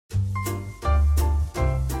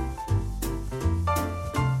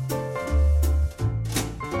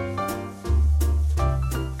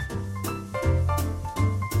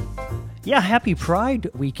Yeah, happy Pride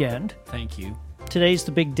weekend. Thank you. Today's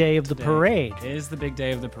the big day of the parade. It is the big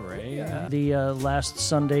day of the parade. The last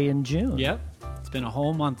Sunday in June. Yep. It's been a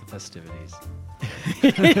whole month of festivities.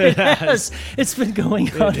 It has. It's been going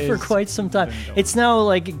on for quite some time. It's now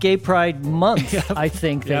like Gay Pride Month, Yep. I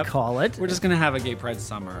think they call it. We're just going to have a Gay Pride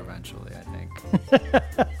summer eventually, I think.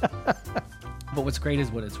 But what's great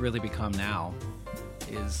is what it's really become now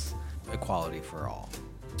is equality for all.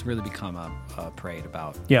 It's really become a parade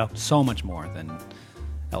about so much more than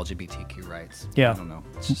LGBTQ rights. Yeah. I don't know.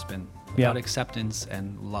 It's just been about acceptance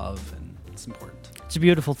and love, and it's important. It's a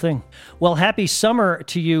beautiful thing. Well, happy summer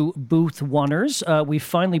to you, Booth Oneers. We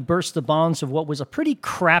finally burst the bonds of what was a pretty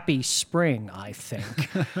crappy spring, I think,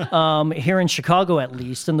 here in Chicago at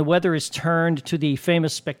least. And the weather is turned to the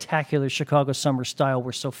famous, spectacular Chicago summer style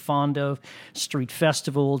we're so fond of. Street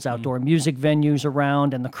festivals, outdoor music venues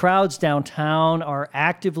around, and the crowds downtown are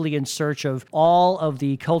actively in search of all of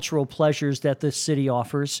the cultural pleasures that this city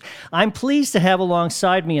offers. I'm pleased to have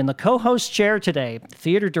alongside me in the co-host chair today,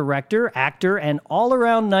 theater director, actor, and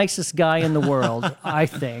all-around nicest guy in the world, I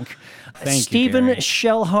think. Stephen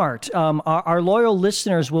Schellhardt. Our loyal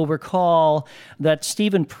listeners will recall that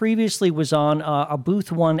Stephen previously was on a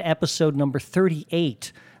Booth One episode number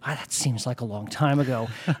 38. That seems like a long time ago.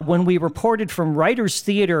 When we reported from Writers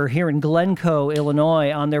Theater here in Glencoe,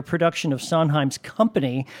 Illinois, on their production of Sondheim's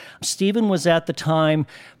Company, Stephen was at the time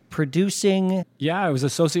producing. Yeah, I was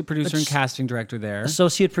associate producer and casting director there.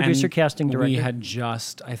 Associate producer, casting director. We had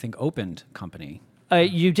just, I think, opened Company.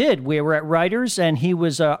 You did. We were at Writers, and he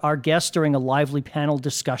was our guest during a lively panel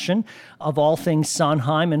discussion of all things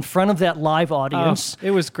Sondheim in front of that live audience. Oh,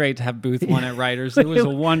 it was great to have Booth One at Writers. It was a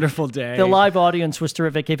wonderful day. The live audience was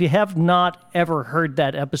terrific. If you have not ever heard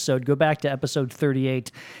that episode, go back to episode 38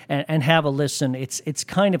 and have a listen. It's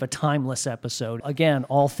kind of a timeless episode. Again,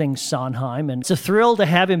 all things Sondheim, and it's a thrill to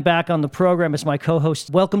have him back on the program as my co-host.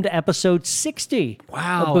 Welcome to episode 60.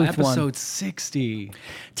 Wow, episode 60.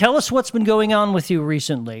 Tell us what's been going on with you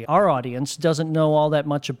recently. Our audience doesn't know all that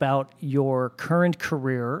much about your current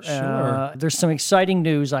career. Sure. There's some exciting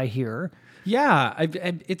news, I hear. Yeah,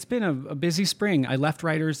 it's been a busy spring. I left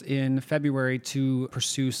Writers in February to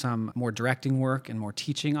pursue some more directing work and more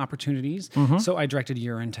teaching opportunities. Mm-hmm. So I directed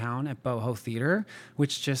Urinetown at Boho Theater,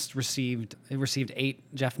 which just received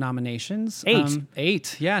 8 Jeff nominations. 8?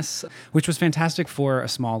 8, yes, which was fantastic for a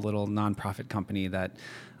small little nonprofit company that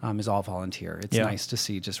is all volunteer. It's nice to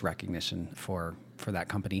see just recognition for that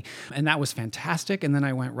company. And that was fantastic. And then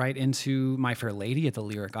I went right into My Fair Lady at the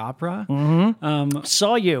Lyric Opera. Mm-hmm.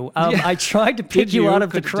 Saw you. I tried to pick you out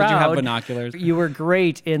of the crowd. Did you have binoculars? You were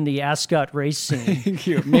great in the Ascot race scene.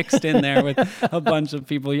 You mixed in there with a bunch of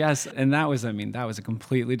people. Yes. And that was a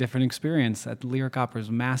completely different experience. The Lyric Opera is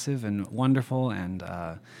massive and wonderful, and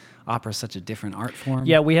opera is such a different art form.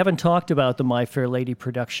 Yeah, we haven't talked about the My Fair Lady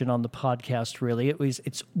production on the podcast, really. It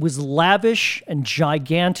was lavish and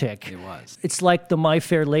gigantic. It was. It's like the My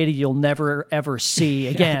Fair Lady you'll never, ever see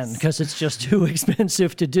again, because it's just too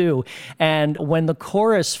expensive to do. And when the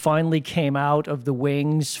chorus finally came out of the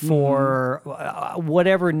wings for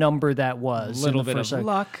whatever number that was. A little bit of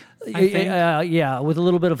luck, I think. Yeah, with a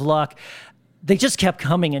little bit of luck. They just kept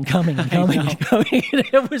coming and coming and coming and coming.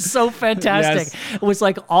 It was so fantastic. Yes. It was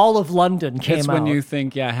like all of London came out. It's when you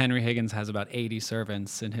think, Henry Higgins has about 80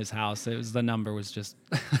 servants in his house. The number was just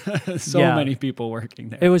so many people working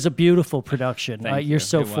there. It was a beautiful production. You're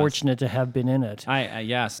so it fortunate to have been in it.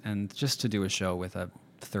 Yes, and just to do a show with a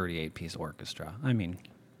 38-piece orchestra. I mean,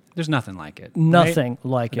 there's nothing like it. Nothing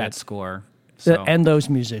like it. That score. So. And those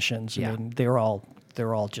musicians. I mean, they're all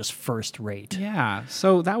just first rate. Yeah,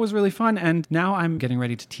 so that was really fun. And now I'm getting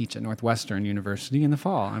ready to teach at Northwestern University in the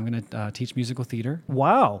fall. I'm going to teach musical theater.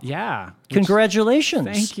 Wow. Yeah. Congratulations.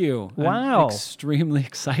 Thank you. Wow. I'm extremely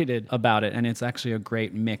excited about it. And it's actually a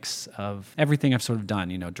great mix of everything I've sort of done,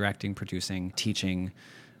 directing, producing, teaching,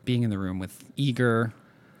 being in the room with eager,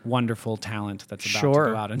 wonderful talent that's about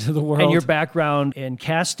to go out into the world. And your background in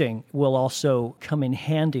casting will also come in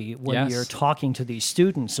handy when you're talking to these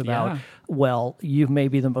students about, well, you may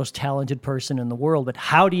be the most talented person in the world, but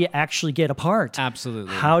how do you actually get a part?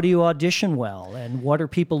 Absolutely. How do you audition well? And what are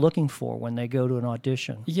people looking for when they go to an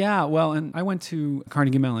audition? Yeah, well, and I went to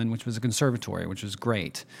Carnegie Mellon, which was a conservatory, which was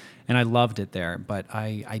great. And I loved it there, but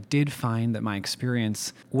I did find that my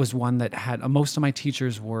experience was one that had most of my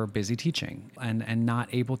teachers were busy teaching and not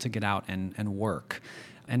able to get out and work.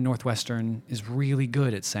 And Northwestern is really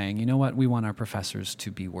good at saying, you know what, we want our professors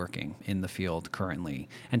to be working in the field currently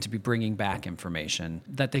and to be bringing back information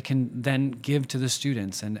that they can then give to the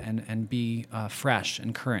students and be fresh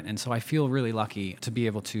and current. And so I feel really lucky to be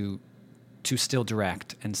able to to still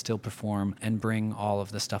direct and still perform and bring all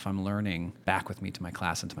of the stuff I'm learning back with me to my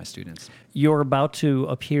class and to my students. You're about to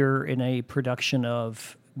appear in a production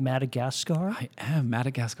of Madagascar? I am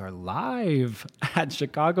Madagascar live at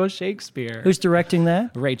Chicago Shakespeare. Who's directing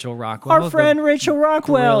that? Rachel Rockwell. Our friend Rachel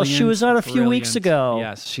Rockwell. She was on a few weeks ago.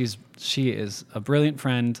 Yes, she is a brilliant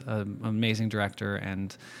friend, an amazing director,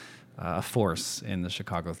 and a force in the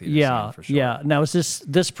Chicago theater scene for sure. Yeah. Now, is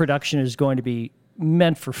this production is going to be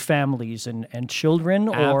meant for families and children?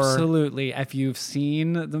 Or? Absolutely. If you've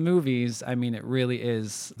seen the movies, I mean, it really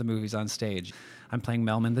is the movies on stage. I'm playing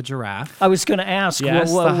Melman the giraffe. I was going to ask.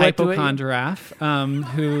 Yes, the hypochondriac,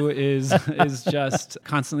 who is just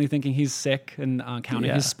constantly thinking he's sick and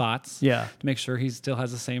counting his spots to make sure he still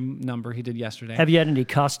has the same number he did yesterday. Have you had any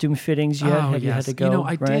costume fittings yet? Have you had to go?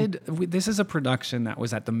 I did. This is a production that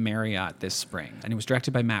was at the Marriott this spring, and it was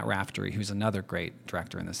directed by Matt Raftery, who's another great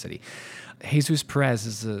director in the city. Jesus Perez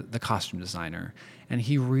is the costume designer, and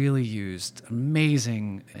he really used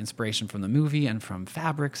amazing inspiration from the movie and from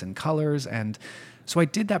fabrics and colors. And so I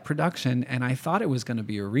did that production, and I thought it was going to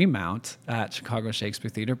be a remount at Chicago Shakespeare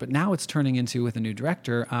Theater, but now it's turning into, with a new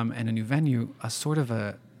director and a new venue, a sort of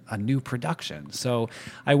a new production. So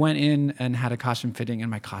I went in and had a costume fitting,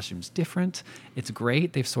 and my costume's different. It's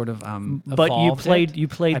great. They've sort of but evolved you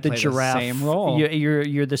played the giraffe. The same role.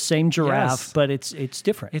 You're the same giraffe, but it's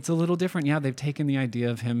different. It's a little different. Yeah, they've taken the idea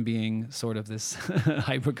of him being sort of this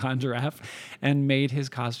hypochondriac and made his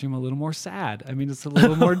costume a little more sad. I mean, it's a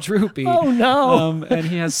little more droopy. Oh no! And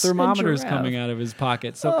he has thermometers coming out of his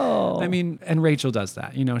pocket. So I mean, and Rachel does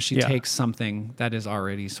that. She takes something that is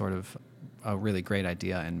already sort of a really great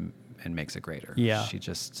idea and makes it greater. Yeah. She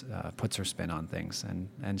just puts her spin on things,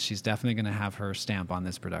 and she's definitely going to have her stamp on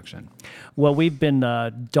this production. Well, we've been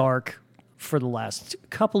dark for the last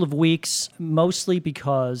couple of weeks, mostly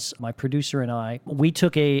because my producer and we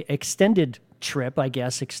took a extended trip, I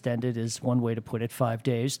guess extended is one way to put it, 5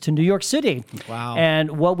 days, to New York City. Wow.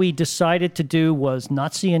 And what we decided to do was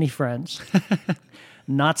not see any friends,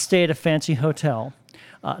 not stay at a fancy hotel,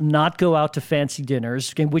 not go out to fancy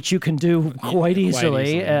dinners, which you can do quite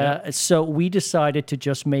easily. So we decided to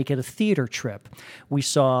just make it a theater trip. We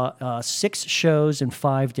saw 6 shows in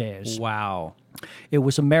 5 days. Wow. It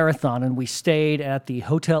was a marathon, and we stayed at the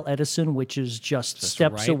Hotel Edison, which is just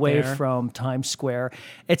steps right away there from Times Square.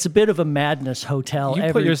 It's a bit of a madness hotel.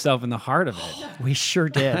 You put yourself in the heart of it. We sure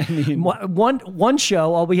did. I mean, one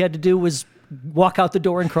show, all we had to do was walk out the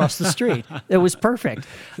door and cross the street. It was perfect.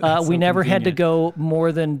 We never had to go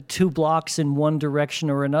more than 2 blocks in one direction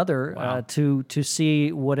or another to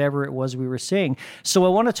see whatever it was we were seeing. So I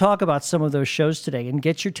want to talk about some of those shows today and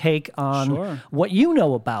get your take on what you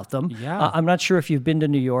know about them. Yeah. I'm not sure if you've been to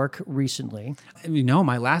New York recently.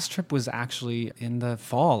 My last trip was actually in the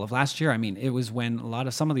fall of last year. I mean, it was when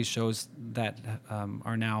some of these shows that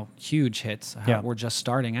are now huge hits were just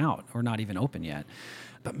starting out or not even open yet.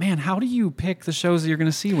 But man, how do you pick the shows that you're going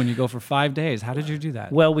to see when you go for 5 days? How did you do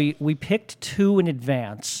that? Well, we picked 2 in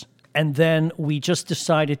advance, and then we just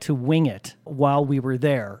decided to wing it while we were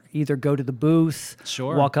there. Either go to the booth,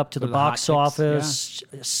 walk up to the box office,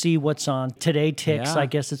 see what's on Today Ticks, I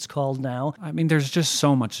guess it's called now. I mean, there's just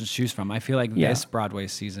so much to choose from. I feel like this Broadway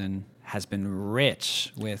season has been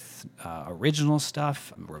rich with original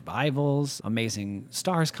stuff, revivals, amazing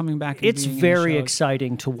stars coming back. It's very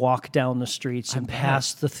exciting to walk down the streets and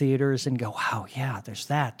past the theaters and go, wow, there's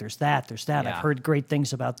that. Yeah. I've heard great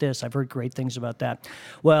things about this. I've heard great things about that.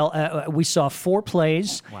 Well, we saw 4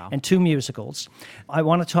 plays and 2 musicals. I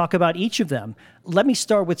want to talk about each of them. Let me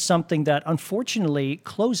start with something that unfortunately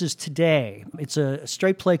closes today. It's a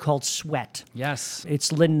straight play called Sweat. Yes.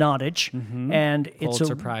 It's Lynn Nottage, and it's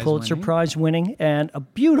Pulitzer Prize winning and a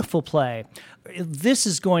beautiful play. This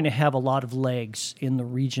is going to have a lot of legs in the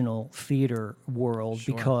regional theater world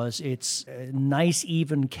because it's a nice,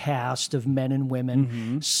 even cast of men and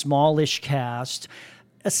women, smallish cast.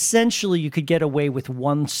 Essentially, you could get away with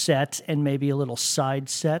 1 set and maybe a little side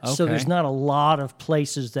set. So there's not a lot of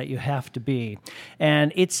places that you have to be.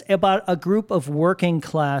 And it's about a group of working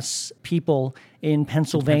class people in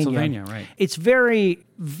Pennsylvania. Right. It's very,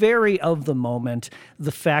 very of the moment.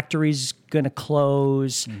 The factory's going to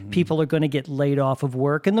close. People are going to get laid off of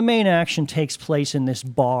work. And the main action takes place in this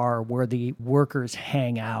bar where the workers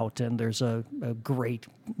hang out. And there's a great,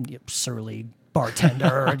 surly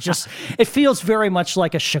bartender. It feels very much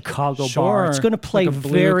like a Chicago bar. It's going to play like a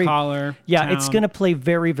blue collar town. It's going to play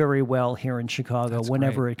very, very well here in Chicago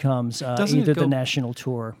whenever it comes, either the national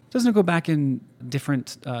tour. Doesn't it go back in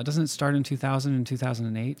different, doesn't it start in 2000 and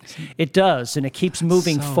 2008? It does, and it keeps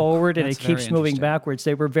moving forward, and it that's very keeps moving interesting. backwards.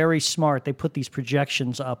 They were very smart. They put these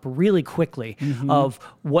projections up really quickly of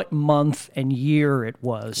what month and year it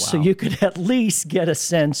was, so Wow. you could at least get a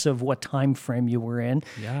sense of what time frame you were in,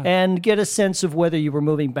 Yeah. and get a sense of whether you were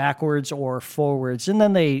moving backwards or forwards. And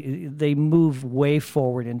then they move way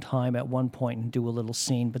forward in time at one point and do a little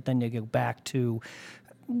scene, but then you go back to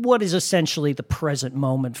what is essentially the present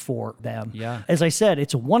moment for them. Yeah. As I said,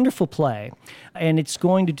 it's a wonderful play, and it's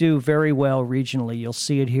going to do very well regionally. You'll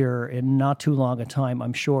see it here in not too long a time,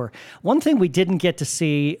 I'm sure. One thing we didn't get to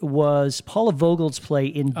see was Paula Vogel's play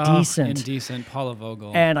Indecent. Indecent, Paula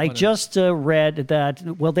Vogel. And I just read that,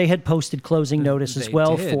 well, they had posted closing notice as they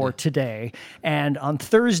well did. for today. And on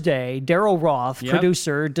Thursday, Daryl Roth, Yep.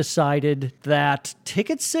 producer, decided that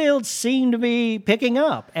ticket sales seemed to be picking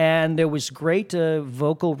up. And there was great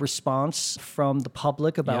vocal response from the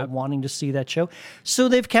public about Yep. wanting to see that show. So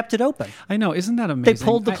they've kept it open. I know, isn't that amazing?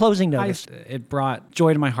 pulled the closing notice. It brought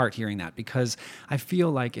joy to my heart hearing that, because I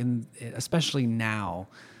feel like, especially now,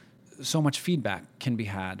 so much feedback can be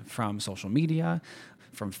had from social media,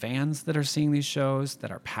 from fans that are seeing these shows,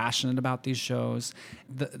 that are passionate about these shows.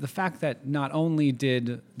 The fact that not only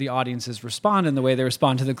did the audiences respond in the way they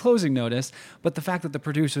respond to the closing notice, but the fact that the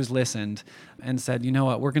producers listened and said, you know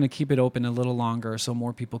what, we're going to keep it open a little longer so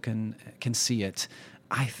more people can see it.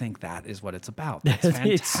 I think that is what it's about. That's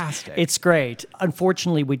fantastic. It's great.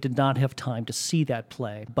 Unfortunately, we did not have time to see that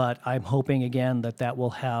play, but I'm hoping again that will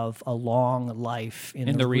have a long life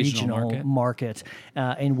in the regional market,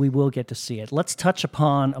 and we will get to see it. Let's touch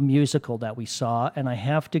upon a musical that we saw, and I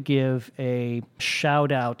have to give a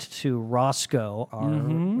shout out to Roscoe,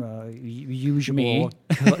 our usual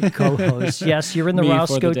co-host. Yes, you're in the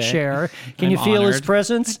Roscoe chair. Can you feel his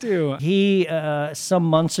presence? I do. He, some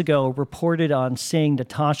months ago, reported on seeing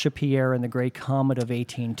Natasha Pierre in The Great Comet of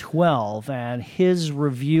 1812, and his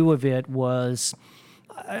review of it was,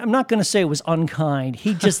 I'm not going to say it was unkind.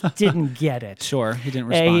 He just didn't get it. Sure, he didn't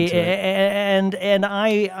respond to it. And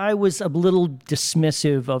I was a little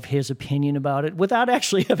dismissive of his opinion about it without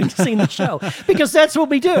actually having seen the show, because that's what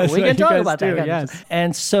we do. We can talk about that. Yes.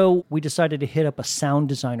 And so we decided to hit up a sound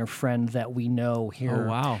designer friend that we know here,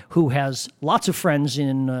 who has lots of friends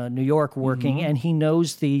in New York working, and he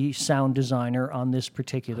knows the sound designer on this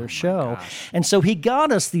particular show. And so he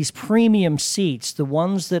got us these premium seats, the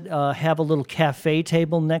ones that have a little cafe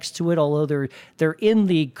table next to it, although they're in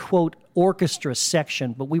the quote orchestra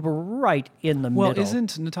section, but we were right in the middle. Well,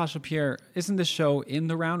 isn't Natasha Pierre, isn't the show in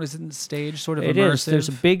the round? Isn't the stage sort of It immersive? is. There's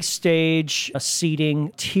a big stage, a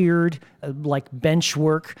seating, tiered, like bench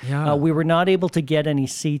work. Yeah. We were not able to get any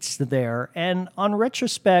seats there. And on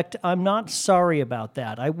retrospect, I'm not sorry about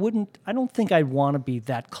that. I don't think I'd want to be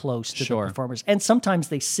that close to the performers. And sometimes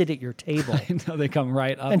they sit at your table. I know, they come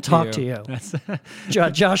right up and to talk you. to you.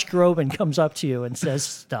 Josh Groban comes up to you and says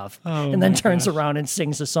stuff, and then turns around and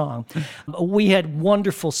sings a song. We had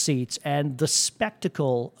wonderful seats, and the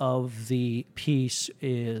spectacle of the piece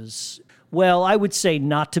is, well, I would say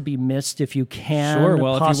not to be missed if you can. Sure,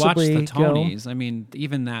 well, if you watch possibly the Tonys, I mean,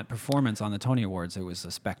 even that performance on the Tony Awards, it was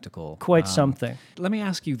a spectacle. Quite something. Let me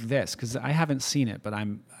ask you this, because I haven't seen it, but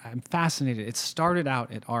I'm fascinated. It started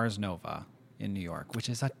out at Ars Nova in New York, which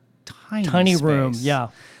is a tiny room, space, yeah.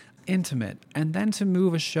 intimate. And then to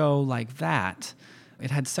move a show like that, it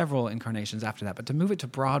had several incarnations after that, but to move it to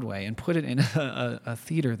Broadway and put it in a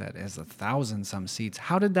theater that has 1,000-some seats,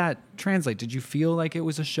 how did that translate? Did you feel like it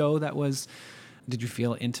was a show that was... Did you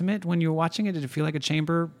feel intimate when you were watching it? Did it feel like a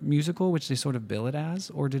chamber musical, which they sort of bill it as?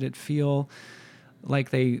 Or did it feel like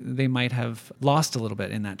they might have lost a little bit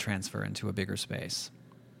in that transfer into a bigger space?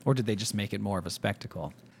 Or did they just make it more of a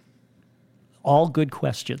spectacle? All good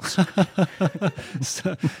questions.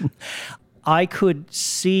 I could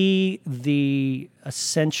see the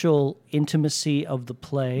essential intimacy of the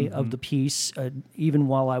play, of the piece, even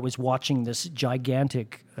while I was watching this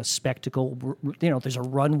gigantic spectacle. You know, there's a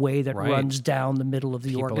runway that runs down the middle of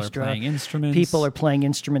the orchestra. People are playing instruments. People are playing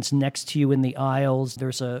instruments next to you in the aisles.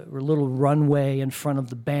 There's a little runway in front of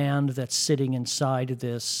the band that's sitting inside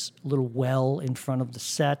this little well in front of the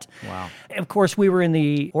set. Wow. Of course, we were in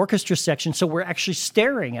the orchestra section, so we're actually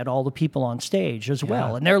staring at all the people on stage as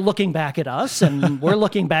well. And they're looking back at us, and we're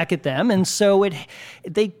looking back at them. And so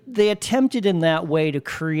they attempted in that way to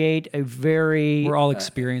create a very... We're all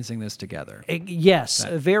experiencing this together. Yes,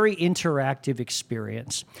 a very interactive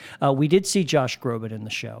experience. We did see Josh Groban in the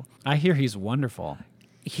show. I hear he's wonderful.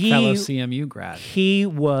 Fellow CMU grad. He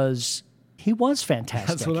was fantastic.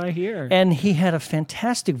 That's what I hear. And he had a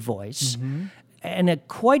fantastic voice.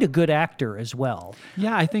 quite a good actor as well.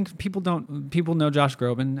 Yeah, I think people know Josh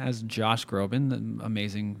Groban as Josh Groban, the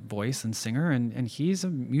amazing voice and singer, and he's a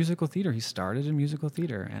musical theater. He started in musical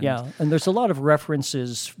theater. And Yeah, and there's a lot of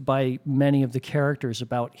references by many of the characters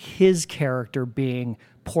about his character being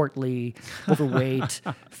portly, overweight,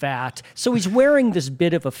 fat. So he's wearing this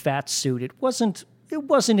bit of a fat suit. It wasn't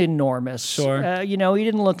enormous. Sure. He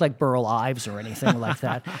didn't look like Burl Ives or anything like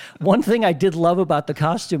that. One thing I did love about the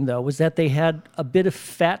costume, though, was that they had a bit of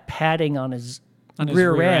fat padding on his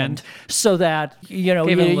rear end, so that you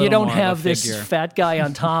don't have this fat guy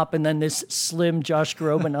on top and then this slim Josh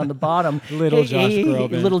Groban on the bottom. Little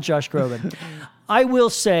Josh Groban. I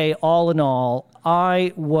will say, all in all,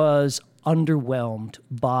 I was underwhelmed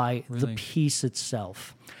by the piece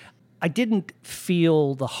itself. I didn't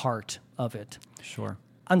feel the heart of it. Sure.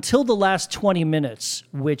 Until the last 20 minutes,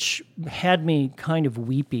 which had me kind of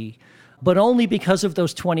weepy, but only because of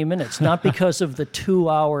those 20 minutes, not because of the 2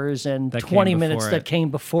 hours and 20 minutes that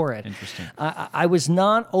came before it. Interesting. I was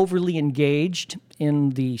not overly engaged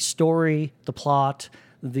in the story, the plot,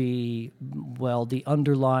 the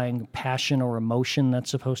underlying passion or emotion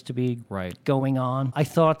that's supposed to be going on. I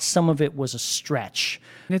thought some of it was a stretch.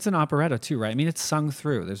 And it's an operetta too, right? I mean, it's sung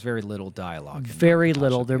through. There's very little dialogue. Very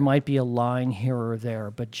little. There might be a line here or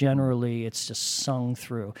there, but generally it's just sung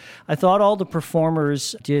through. I thought all the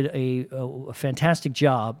performers did a fantastic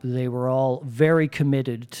job. They were all very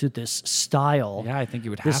committed to this style. Yeah, I think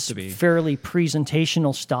you would have to be. This fairly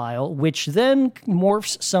presentational style, which then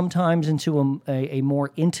morphs sometimes into a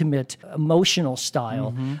more intimate, emotional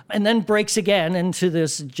style, and then breaks again into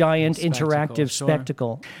this giant interactive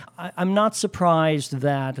spectacle. I'm not surprised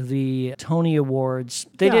that the Tony Awards,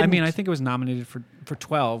 I think it was nominated for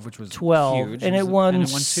 12, which was 12, huge. And it won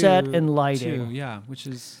set and lighting. 2, yeah, which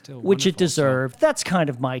is still which it wonderful, deserved. That's kind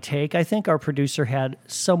of my take. I think our producer had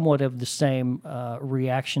somewhat of the same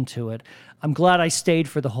reaction to it. I'm glad I stayed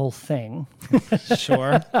for the whole thing.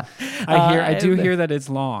 Sure. I do hear that it's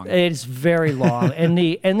long. It's very long. and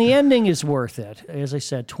the ending is worth it. As I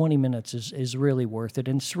said, 20 minutes is really worth it.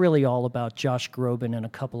 And it's really all about Josh Groban and a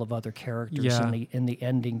couple of other characters in the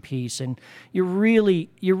ending piece. And you really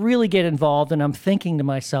get involved, and I'm thinking to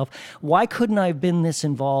myself, why couldn't I have been this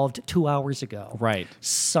involved 2 hours ago? Right.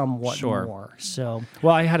 Somewhat more. So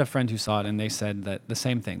well, I had a friend who saw it, and they said that the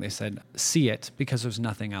same thing. They said, see it because there's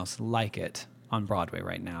nothing else like it on Broadway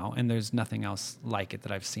right now, and there's nothing else like it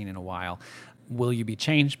that I've seen in a while. Will you be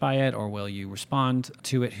changed by it, or will you respond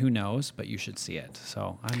to it? Who knows, but you should see it.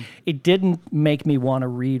 So It didn't make me want to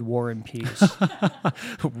read War and Peace.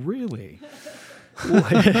 Really?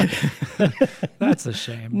 That's a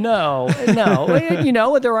shame. No.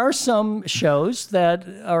 There are some shows that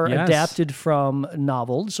are adapted from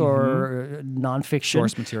novels or nonfiction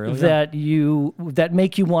source material that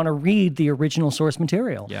make you want to read the original source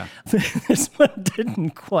material. Yeah. This one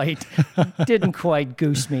didn't quite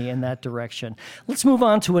goose me in that direction. Let's move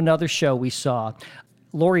on to another show we saw.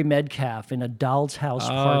 Laurie Metcalf in A Doll's House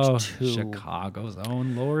Part 2. Chicago's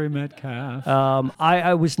own Laurie Metcalf.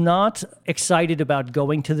 I was not excited about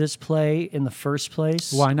going to this play in the first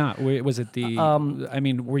place. Why not? Was it the?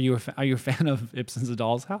 Are you a fan of Ibsen's A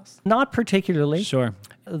Doll's House? Not particularly. Sure.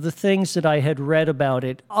 The things that I had read about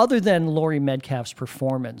it, other than Laurie Metcalf's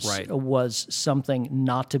performance, was something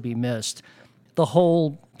not to be missed. The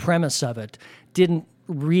whole premise of it didn't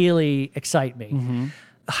really excite me.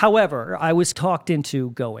 However, I was talked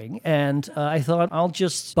into going, and I thought I'll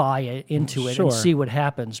just buy into it and see what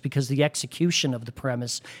happens, because the execution of the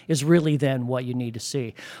premise is really then what you need to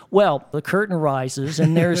see. Well, the curtain rises,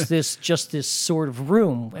 and there's this sort of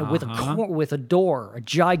room with a door, a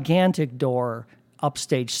gigantic door,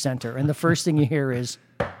 upstage center, and the first thing you hear is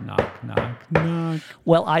knock, knock, knock.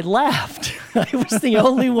 Well, I laughed. I was the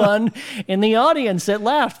only one in the audience that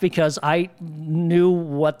laughed because I knew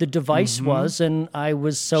what the device was, and I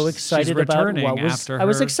was so excited about I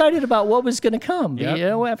was excited about what was going to come.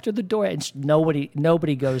 After the door, and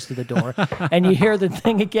nobody goes to the door, and you hear the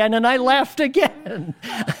thing again, and I laughed again,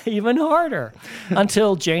 even harder,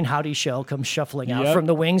 until Jane Howdyshell comes shuffling out from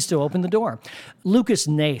the wings to open the door. Lucas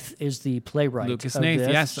Nath is the playwright. Lucas Nath,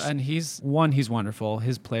 yes, and he's wonderful.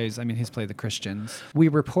 His plays, he's played The Christians. We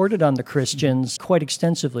reported on The Christians quite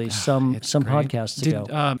extensively some podcasts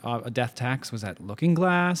ago. Death Tax was at Looking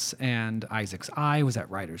Glass, and Isaac's Eye was at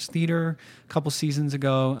Writers Theater a couple seasons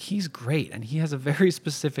ago. He's great, and he has a very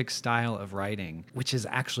specific style of writing, which is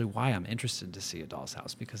actually why I'm interested to see A Doll's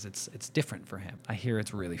House, because it's different for him. I hear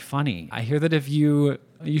it's really funny. I hear that if you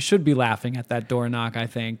should be laughing at that door knock, I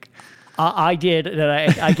think. I did.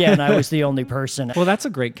 And I was the only person. Well, that's a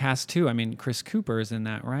great cast too. I mean, Chris Cooper is in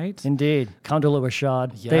that, right? Indeed. Condola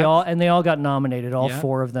Rashad. Yep. They all got nominated, all Yep.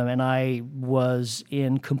 4 of them, and I was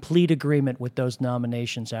in complete agreement with those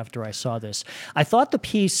nominations after I saw this. I thought the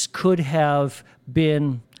piece could have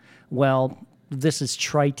been, well, this is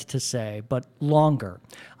trite to say, but longer.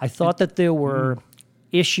 I thought that there were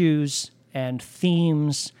issues and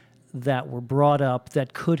themes that were brought up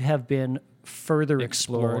that could have been further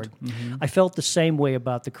explored. I felt the same way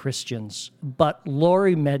about the Christians, but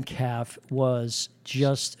Laurie Metcalf was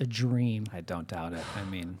just a dream. I don't doubt it. I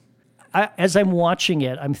mean, As I'm watching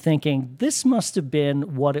it, I'm thinking, this must have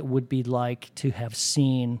been what it would be like to have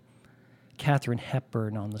seen Katharine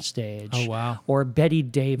Hepburn on the stage. Oh, wow. Or Betty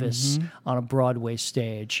Davis on a Broadway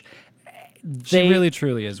stage. she really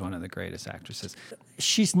truly is one of the greatest actresses.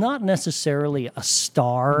 She's not necessarily a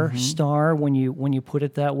star when you put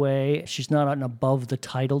it that way. She's not an above the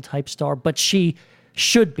title type star, but she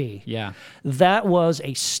should be. Yeah. That was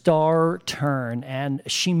a star turn, and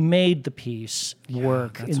she made the piece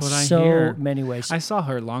work that's in what I so hear. many ways. I saw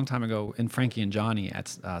her a long time ago in Frankie and Johnny at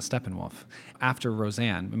Steppenwolf after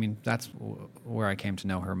Roseanne. I mean, that's where I came to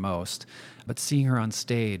know her most. But seeing her on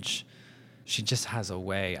stage, she just has a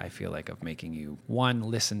way, I feel like, of making you, one,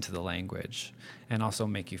 listen to the language, and also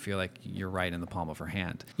make you feel like you're right in the palm of her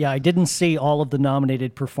hand. Yeah, I didn't see all of the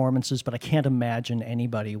nominated performances, but I can't imagine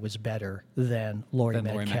anybody was better than Laurie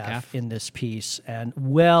Metcalf in this piece, and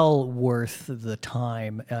well worth the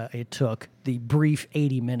time it took, the brief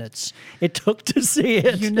 80 minutes it took to see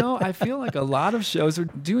it. You know, I feel like a lot of shows are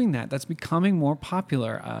doing that. That's becoming more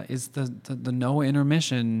popular, is the no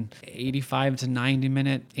intermission, 85 to 90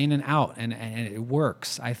 minute in and out, and it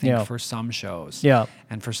works, I think, for some shows. Yeah.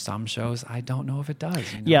 And for some shows, I don't know if it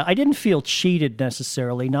does. You know? Yeah, I didn't feel cheated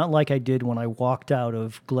necessarily, not like I did when I walked out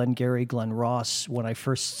of Glengarry Glen Ross when I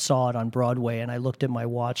first saw it on Broadway, and I looked at my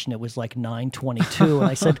watch and it was like 9:22, and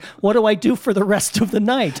I said, what do I do for the rest of the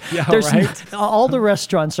night? Yeah, right. All the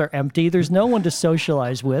restaurants are empty. There's no one to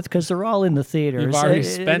socialize with because they're all in the theaters. You've already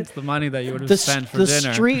spent the money that you would have spent for dinner.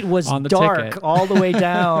 The street was on the dark ticket. all the way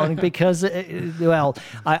down because,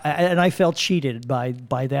 I felt cheated by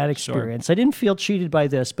that experience. Sure. I didn't feel cheated by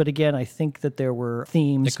this, but again, I think that there were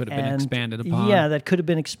themes That could have been expanded upon. Yeah, that could have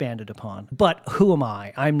been expanded upon. But who am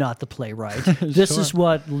I? I'm not the playwright. This is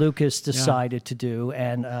what Lucas decided to do,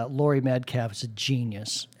 and Laurie Metcalf is a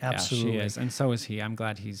genius. Absolutely. Yeah, she is, and so is he. I'm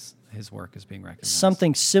glad his work is being recognized.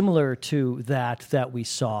 Something similar to that we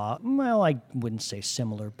saw, well, I wouldn't say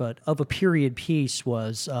similar, but of a period piece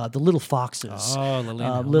was The Little Foxes. Oh,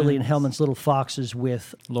 Lillian Hellman's Little Foxes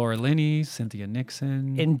with Laura Linney, Cynthia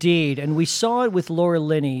Nixon. Indeed, and we saw it with Laura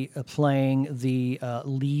Linney playing the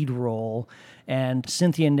lead role, and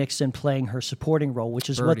Cynthia Nixon playing her supporting role, which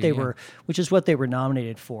is Birdie, which is what they were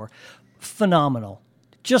nominated for. Phenomenal.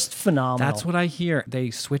 Just phenomenal. That's what I hear.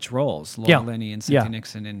 They switch roles, Laura Linney and Cynthia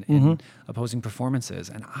Nixon in opposing performances,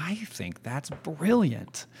 and I think that's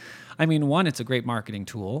brilliant. I mean, one, it's a great marketing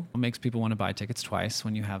tool. It makes people want to buy tickets twice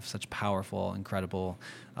when you have such powerful, incredible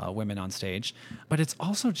women on stage. But it's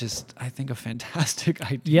also just, I think, a fantastic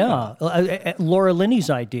idea. Yeah, Laura Linney's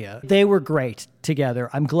idea. They were great together.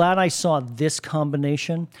 I'm glad I saw this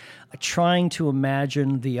combination. Trying to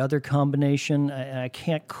imagine the other combination, I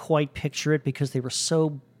can't quite picture it because they were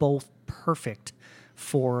so both perfect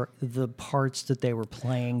for the parts that they were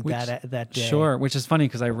playing that day. Sure, which is funny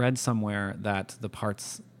because I read somewhere that the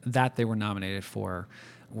parts that they were nominated for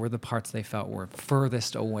were the parts they felt were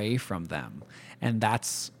furthest away from them. And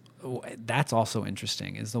that's also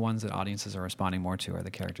interesting, is the ones that audiences are responding more to are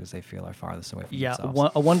the characters they feel are farthest away from themselves. Yeah,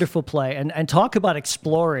 a wonderful play. And talk about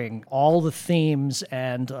exploring all the themes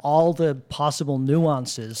and all the possible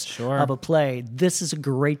nuances of a play. This is a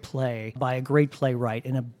great play by a great playwright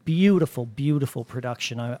and a beautiful, beautiful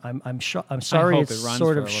production. I'm sorry it's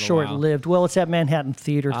sort of short-lived. Well, it's at Manhattan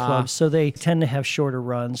Theater Club, so they tend to have shorter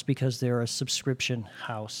runs because they're a subscription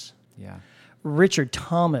house. Yeah. Richard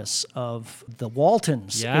Thomas of the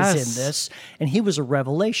Waltons is in this, and he was a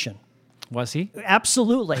revelation. Was he?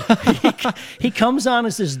 Absolutely. He comes on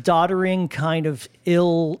as this doddering, kind of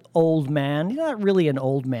ill old man. He's not really an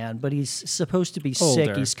old man, but he's supposed to be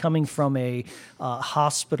sick. He's coming from a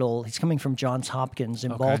hospital. He's coming from Johns Hopkins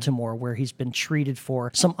in Baltimore, where he's been treated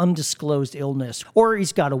for some undisclosed illness, or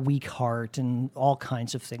he's got a weak heart, and all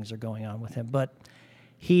kinds of things are going on with him. But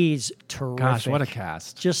he's terrific. Gosh, what a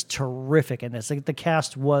cast. Just terrific in this. The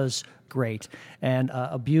cast was great and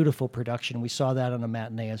a beautiful production. We saw that on a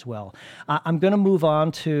matinee as well. I'm going to move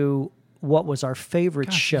on to what was our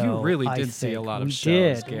favorite show. You really did see a lot of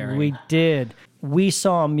shows, Gary. We did. We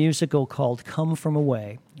saw a musical called Come From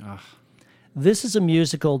Away. this is a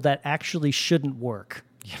musical that actually shouldn't work.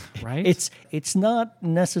 Yeah, right? It's not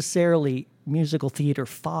necessarily musical theater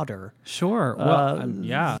fodder. Sure. Well,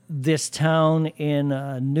 yeah. This town in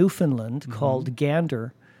Newfoundland called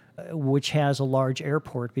Gander, which has a large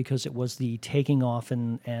airport because it was the taking off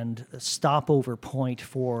and stopover point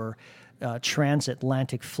for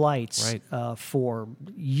transatlantic flights for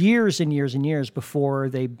years and years and years before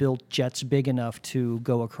they built jets big enough to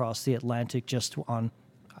go across the Atlantic just on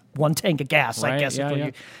one tank of gas, I guess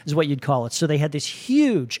is what you'd call it. So they had this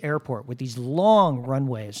huge airport with these long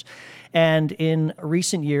runways. And in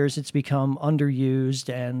recent years, it's become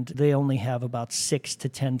underused, and they only have about 6 to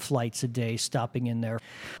 10 flights a day stopping in there.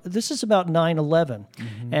 This is about 9/11.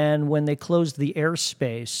 And when they closed the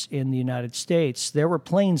airspace in the United States, there were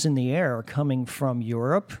planes in the air coming from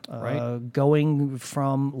Europe, going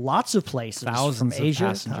from lots of places, thousands from Asia, of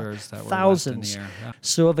passengers that were thousands. left in the air. Yeah.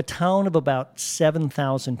 So of a town of about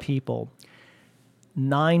 7,000 people,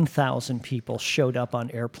 9,000 people showed up on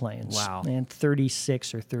airplanes. Wow. And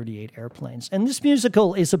 36 or 38 airplanes. And this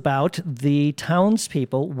musical is about the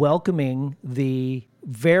townspeople welcoming the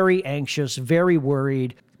very anxious, very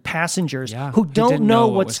worried passengers who don't know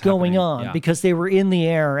what's going on because they were in the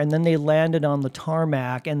air and then they landed on the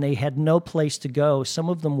tarmac and they had no place to go. Some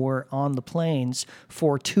of them were on the planes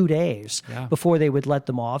for 2 days before they would let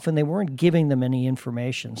them off, and they weren't giving them any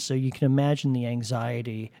information. So you can imagine the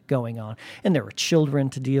anxiety going on. And there were children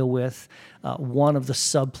to deal with. One of the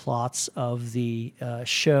subplots of the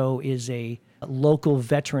show is a local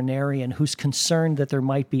veterinarian who's concerned that there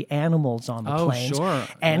might be animals on the planes.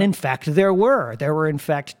 And in fact, there were. There were, in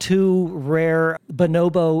fact, 2 rare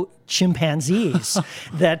bonobo chimpanzees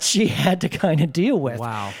that she had to kind of deal with.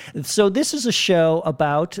 Wow. So this is a show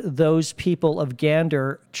about those people of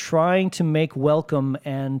Gander trying to make welcome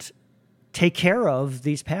and take care of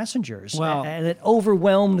these passengers. Well, and it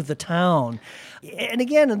overwhelmed the town. And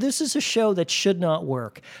again, this is a show that should not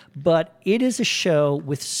work, but it is a show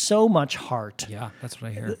with so much heart. Yeah, that's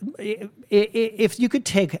what I hear. If you could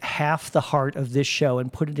take half the heart of this show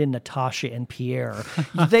and put it in Natasha and Pierre,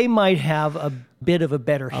 they might have a bit of a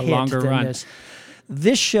better hit longer than run. this.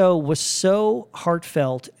 This show was so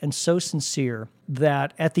heartfelt and so sincere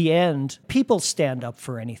that at the end, people stand up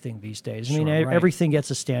for anything these days. I mean, everything gets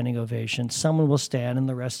a standing ovation. Someone will stand and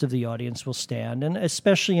the rest of the audience will stand. And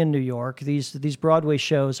especially in New York, these Broadway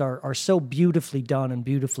shows are so beautifully done and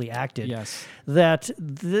beautifully acted that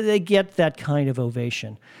they get that kind of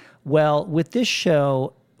ovation. Well, with this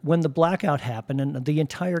show, when the blackout happened and the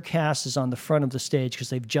entire cast is on the front of the stage because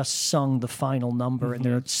they've just sung the final number and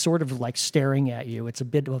they're sort of like staring at you. It's a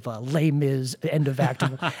bit of a Les Mis end of act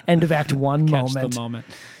one moment. Catch the moment.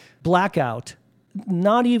 Blackout.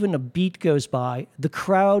 Not even a beat goes by. The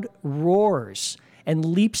crowd roars and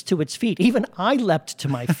leaps to its feet. Even I leapt to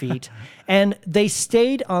my feet. And they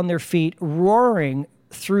stayed on their feet roaring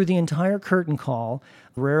through the entire curtain call.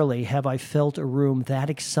 Rarely have I felt a room that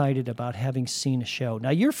excited about having seen a show. Now,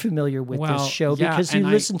 you're familiar with this show because you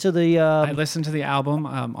listened to the... I listened to the album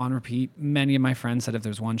on repeat. Many of my friends said if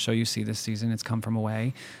there's one show you see this season, it's Come From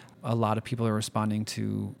Away. A lot of people are responding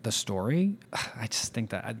to the story. I just think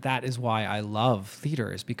that is why I love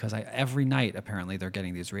theater, is because every night, apparently, they're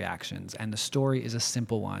getting these reactions. And the story is a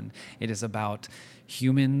simple one. It is about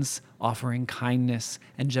humans offering kindness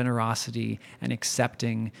and generosity and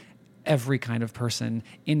accepting every kind of person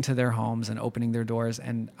into their homes and opening their doors.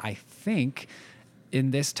 And I think in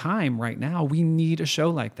this time right now, we need a show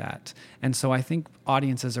like that. And so I think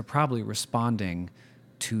audiences are probably responding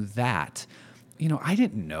to that. You know, I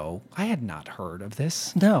didn't know. I had not heard of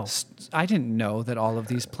this. No. I didn't know that all of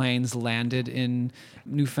these planes landed in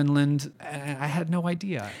Newfoundland. I had no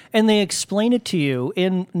idea. And they explain it to you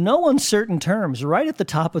in no uncertain terms right at the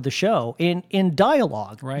top of the show in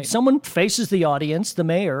dialogue. Right. Someone faces the audience, the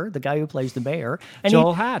mayor, the guy who plays the mayor. And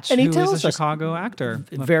Joel Hatch, and he who tells is a us, Chicago actor.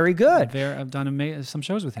 Very good. I've done some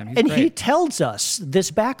shows with him. He's and great. He tells us this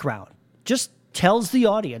background. Just tells the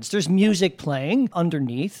audience. There's music playing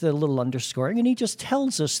underneath, a little underscoring, and he just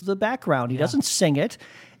tells us the background. He doesn't sing it.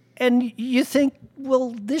 And you think,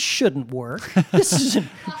 well, this shouldn't work. This isn't.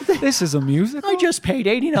 This is a musical? I just paid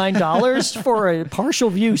 $89 for a partial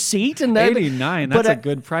view seat, and then $89. That's a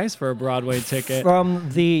good price for a Broadway ticket.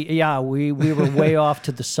 We were way off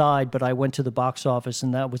to the side, but I went to the box office,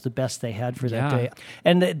 and that was the best they had for that day.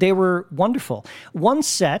 And they were wonderful. One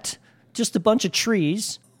set, just a bunch of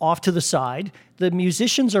trees off to the side. The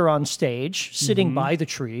musicians are on stage, sitting by the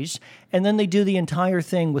trees, and then they do the entire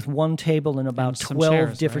thing with one table and about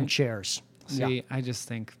 12 different chairs. See, I just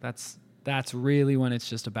think that's really when it's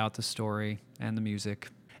just about the story and the music.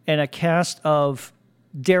 And a cast of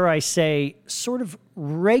dare I say, sort of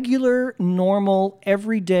regular, normal,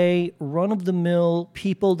 everyday, run-of-the-mill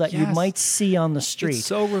people that you might see on the street. It's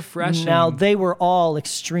so refreshing. Now, they were all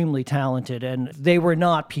extremely talented, and they were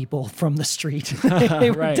not people from the street.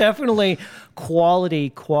 They were definitely quality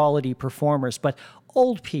performers, but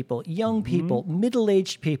old people, young people,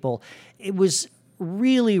 middle-aged people. It was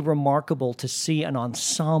really remarkable to see an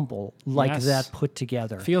ensemble like that put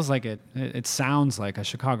together. Feels like it. It sounds like a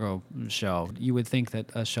Chicago show. You would think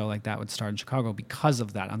that a show like that would start in Chicago because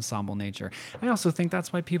of that ensemble nature. I also think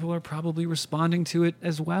that's why people are probably responding to it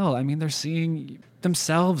as well. I mean, they're seeing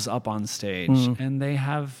themselves up on stage, and they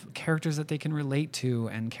have characters that they can relate to,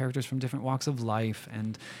 and characters from different walks of life.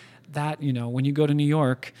 And that, when you go to New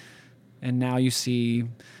York, and now you see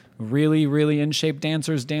really, really in shape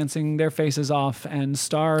dancers dancing their faces off and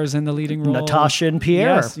stars in the leading role. Natasha and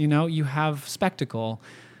Pierre. Yes, you have spectacle.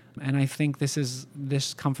 And I think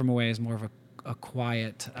this Come From Away is more of a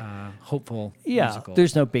quiet, hopeful musical.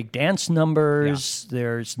 There's no big dance numbers. Yeah.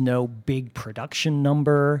 There's no big production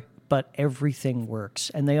number, but everything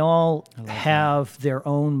works. And they all have their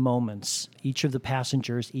own moments, each of the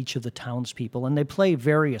passengers, each of the townspeople, and they play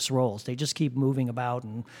various roles. They just keep moving about,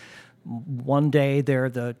 and one day they're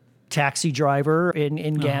the taxi driver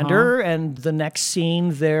in Gander, and the next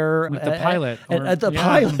scene they're with the pilot,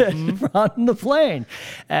 pilot on the plane.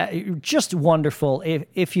 Just wonderful.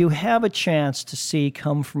 If you have a chance to see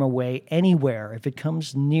Come From Away anywhere, if it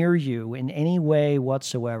comes near you in any way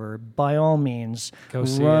whatsoever, by all means, go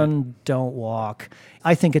see run, don't walk.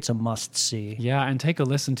 I think it's a must-see. Yeah, and take a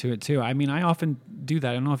listen to it, too. I mean, I often do that.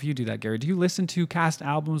 I don't know if you do that, Gary. Do you listen to cast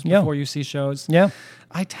albums before you see shows? Yeah.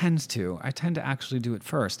 I tend to. I tend to actually do it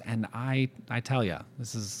first. And I tell you,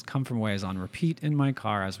 this is Come From Away is on repeat in my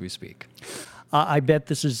car as we speak. I bet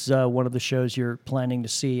this is one of the shows you're planning to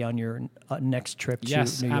see on your next trip to New York.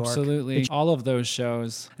 Yes, absolutely. All of those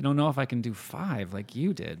shows. I don't know if I can do 5 like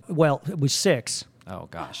you did. Well, it was 6. Oh,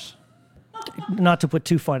 gosh. Not to put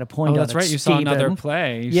too fine a point on it, that's right. You Stephen. saw another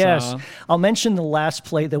play. Yes. I'll mention the last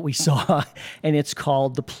play that we saw, and it's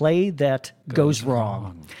called The Play That Goes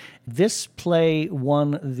Wrong. This play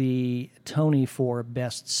won the Tony for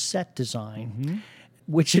Best Set Design,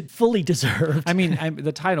 which it fully deserved. I mean,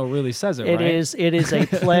 the title really says it, right? It is a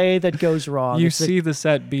play that goes wrong. You see the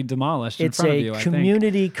set be demolished in front of you, I think. It's a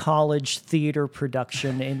community college theater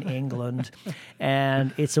production in England,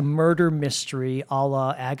 and it's a murder mystery a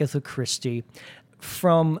la Agatha Christie.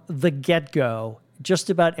 From the get-go,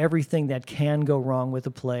 just about everything that can go wrong with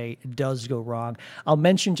a play does go wrong. I'll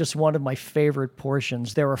mention just one of my favorite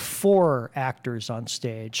portions. There are 4 actors on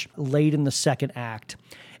stage late in the second act,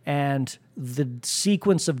 and the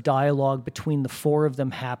sequence of dialogue between the 4 of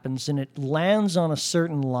them happens, and it lands on a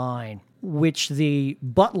certain line, which the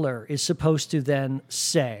butler is supposed to then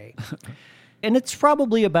say. And it's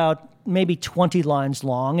probably about maybe 20 lines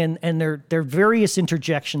long, and there are various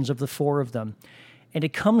interjections of the 4 of them. And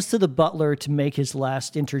it comes to the butler to make his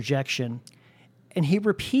last interjection, and he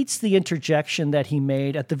repeats the interjection that he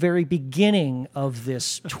made at the very beginning of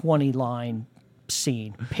this 20-line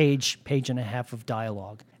scene, page and a half of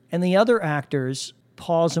dialogue. And the other actors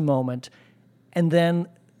pause a moment, and then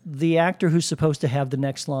the actor who's supposed to have the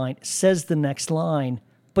next line says the next line,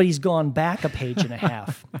 but he's gone back a page and a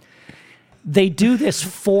half. They do this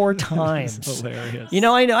 4 times. It's hilarious.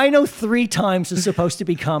 I know 3 times is supposed to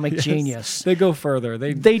be comic genius. They go further.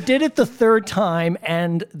 They did it the 3rd time,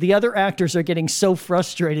 and the other actors are getting so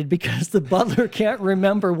frustrated because the butler can't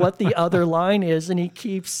remember what the other line is, and he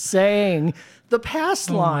keeps saying the past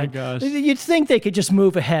line. Oh my gosh. You'd think they could just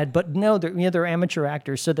move ahead, but no, they're amateur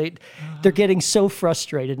actors, so they're getting so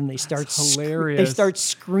frustrated, and they start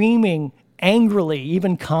screaming angrily,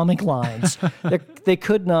 even comic lines. They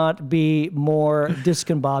could not be more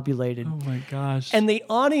discombobulated. Oh my gosh. And the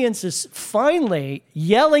audience is finally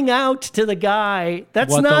yelling out to the guy,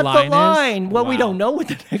 that's what not the line. Well, wow. We don't know what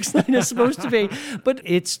the next line is supposed to be. But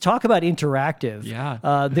it's talk about interactive.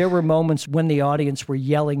 Yeah. There were moments when the audience were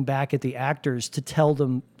yelling back at the actors to tell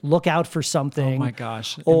them, look out for something. Oh my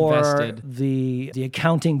gosh. Or invested. the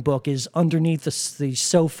accounting book is underneath the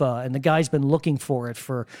sofa, and the guy's been looking for it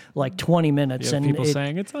for like 20 minutes. And people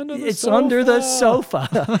saying it's under the sofa. It's under the sofa.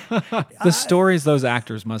 The stories those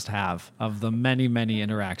actors must have of the many, many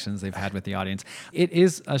interactions they've had with the audience. It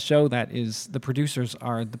is a show that is, the producers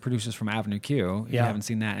are the producers from Avenue Q, if you haven't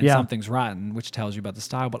seen that, and Something's Rotten, which tells you about the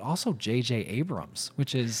style, but also J.J. Abrams,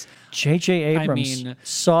 which is... J.J. Abrams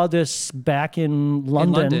saw this back in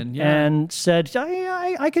London and said,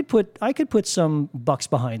 I could put some bucks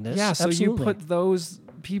behind this. Yeah, so Absolutely. you put those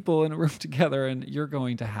people in a room together and you're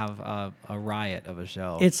going to have a riot of a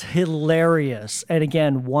show. It's hilarious. And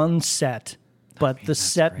again, one set but the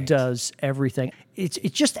set great. does everything. It's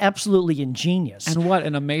just absolutely ingenious. And what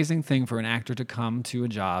an amazing thing for an actor to come to a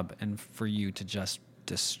job and for you to just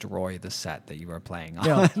destroy the set that you are playing on.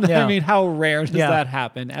 Yeah, yeah. I mean, how rare does Yeah. that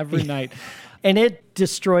happen every night? And it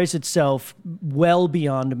destroys itself well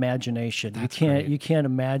beyond imagination. That's you great. can't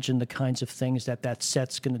imagine the kinds of things that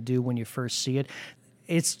set's going to do when you first see it.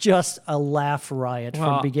 It's just a laugh riot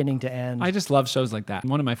from beginning to end. I just love shows like that.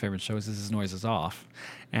 One of my favorite shows is Noise Is Off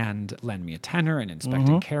and Lend Me a Tenor and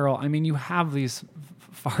Inspecting Carol. I mean, you have these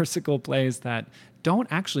farcical plays that don't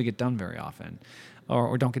actually get done very often.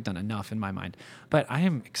 Or don't get done enough in my mind. But I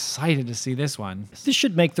am excited to see this one. This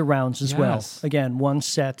should make the rounds as well. Yes. Again, one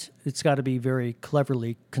set, it's got to be very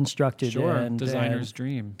cleverly constructed. Sure, and designer's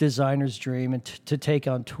dream. Designer's dream and to take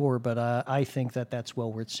on tour, but I think that's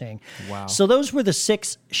well worth seeing. Wow. So those were the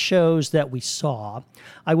 6 shows that we saw.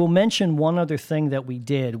 I will mention one other thing that we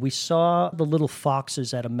did. We saw The Little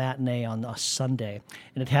Foxes at a matinee on a Sunday,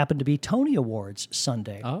 and it happened to be Tony Awards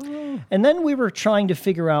Sunday. Oh. And then we were trying to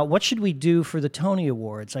figure out what should we do for the Tony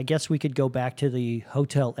Awards. I guess we could go back to the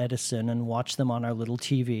Hotel Edison and watch them on our little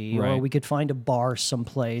TV, or Right. we could find a bar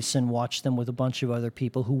someplace and watch them with a bunch of other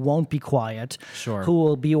people who won't be quiet, Sure. who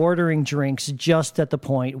will be ordering drinks just at the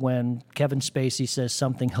point when Kevin Spacey says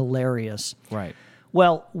something hilarious. Right.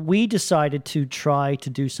 Well, we decided to try to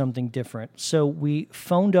do something different. So we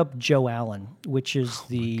phoned up Joe Allen, which is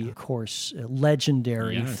of course,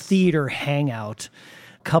 legendary Yes. theater hangout.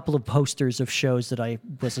 Couple of posters of shows that I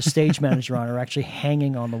was a stage manager on are actually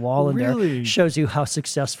hanging on the wall in there. Really? Shows you how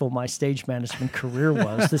successful my stage management career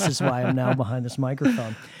was. This is why I'm now behind this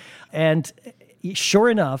microphone. And sure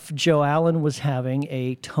enough, Joe Allen was having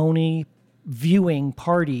a Tony viewing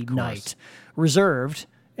party night reserved.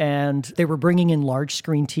 And they were bringing in large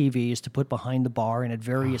screen TVs to put behind the bar and at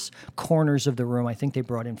various corners of the room. I think they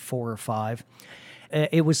brought in 4 or 5.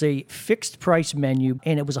 It was a fixed price menu,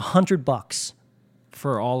 and it was $100.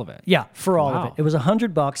 For all of it. Yeah, for all of Wow. it. It was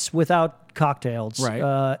 $100 without cocktails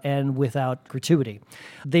Right. and without gratuity.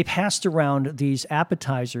 They passed around these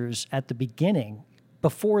appetizers at the beginning,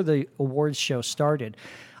 before the awards show started.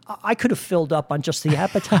 I could have filled up on just the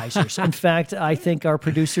appetizers. In fact, I think our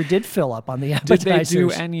producer did fill up on the Did appetizers. they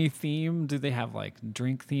do any theme? Do they have like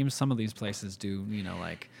drink themes? Some of these places do,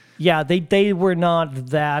 like. Yeah, they were not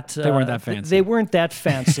that. They weren't that fancy. They weren't that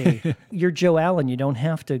fancy. You're Joe Allen. You don't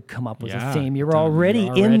have to come up with a Yeah, theme. You're you're already in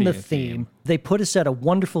already the a theme. theme. They put us at a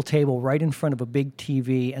wonderful table right in front of a big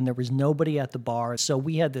TV, and there was nobody at the bar. So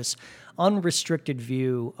we had this unrestricted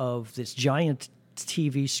view of this giant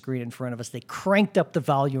TV screen in front of us. They cranked up the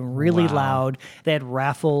volume really Wow. loud. They had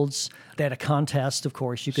raffles. They had a contest, of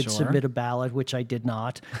course. You could Sure. submit a ballot, which I did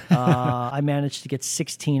not. I managed to get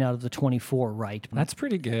 16 out of the 24 right. That's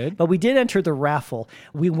pretty good. But we did enter the raffle.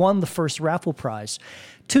 We won the first raffle prize.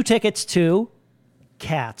 2 tickets to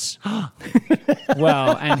Cats.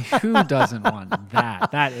 Well, and who doesn't want that?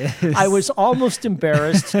 That is. I was almost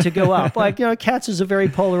embarrassed to go up. Cats is a very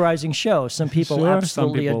polarizing show. Some people Sure, some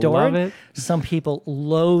absolutely people adore love it. it. Some people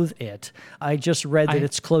loathe it. I just read that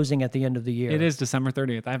it's closing at the end of the year. It is December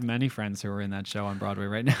 30th. I have many friends who are in that show on Broadway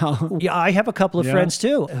right now. Yeah, I have a couple of Yeah. friends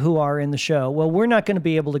too who are in the show. Well, we're not going to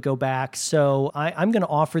be able to go back, so I'm going to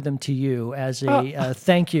offer them to you as a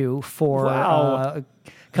thank you for Wow.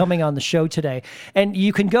 coming on the show today. And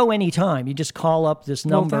you can go anytime. You just call up this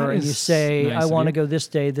number that and you is say, nice I of want to you. go this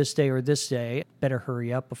day, or this day. Better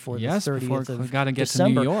hurry up before Yes, the 30th before of we gotta get to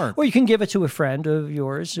December. New York. Or you can give it to a friend of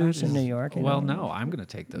yours who's in New York. you Well, know. no, I'm going to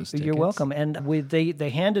take those tickets. You're welcome. And they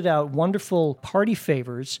handed out wonderful party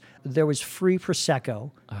favors. There was free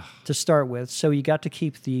Prosecco to start with. So you got to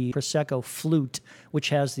keep the Prosecco flute, which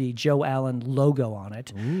has the Joe Allen logo on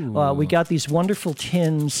it. We got these wonderful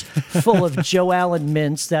tins full of Joe Allen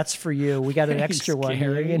mints. That's for you. We got an Thanks, extra one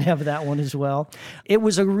here. Gary. You can have that one as well. It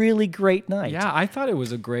was a really great night. Yeah, I thought it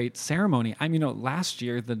was a great ceremony. I mean, last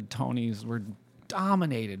year the Tonys were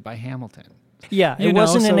dominated by Hamilton. Yeah, You it know,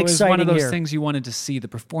 wasn't so an it was exciting one of those year. things you wanted to see the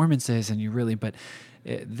performances, and you really. But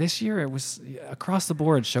this year it was across the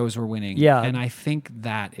board. Shows were winning. Yeah. and I think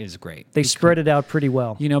that is great. They spread it out pretty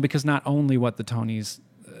well. Because not only what the Tonys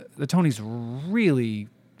really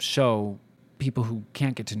show people who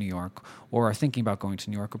can't get to New York or are thinking about going to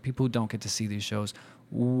New York, or people who don't get to see these shows,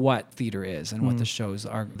 what theater is and what the shows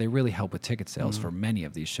are. They really help with ticket sales for many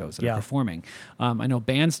of these shows that Yeah. are performing. I know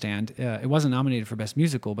Bandstand, it wasn't nominated for Best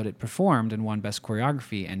Musical, but it performed and won Best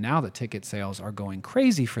Choreography, and now the ticket sales are going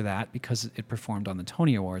crazy for that because it performed on the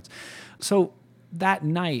Tony Awards. So that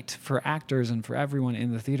night for actors and for everyone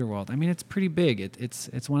in the theater world, I mean, it's pretty big.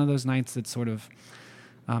 It's one of those nights that sort of,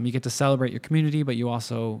 You get to celebrate your community, but you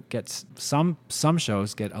also get some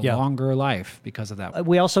shows get a Yeah. longer life because of that.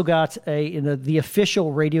 We also got the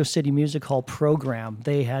official Radio City Music Hall program.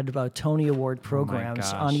 They had Tony Award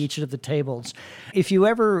programs on gosh. each of the tables. If you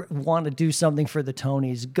ever want to do something for the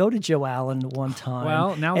Tonys, go to Joe Allen one time.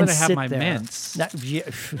 Well, now and that I have sit my there. mints, I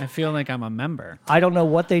feel like I'm a member. I don't know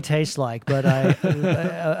what they taste like, but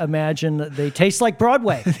I imagine that they taste like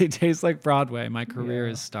Broadway. They taste like Broadway. My career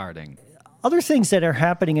is starting. Other things that are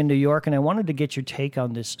happening in New York, and I wanted to get your take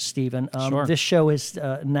on this, Stephen. Sure. This show is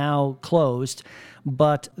now closed,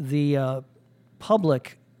 but the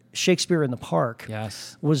public, Shakespeare in the Park,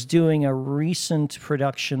 Yes. was doing a recent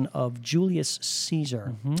production of Julius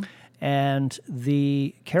Caesar. And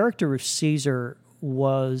the character of Caesar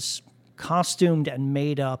was costumed and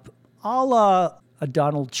made up a la a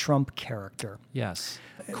Donald Trump character. Yes.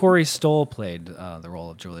 Corey Stoll played the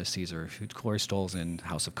role of Julius Caesar. Corey Stoll's in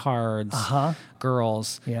House of Cards,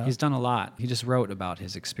 Girls. Yeah. He's done a lot. He just wrote about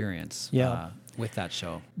his experience with that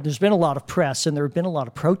show. There's been a lot of press and there have been a lot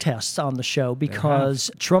of protests on the show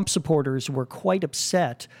because Trump supporters were quite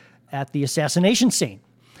upset at the assassination scene.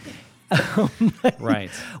 Right.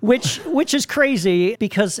 Which is crazy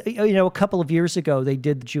because a couple of years ago they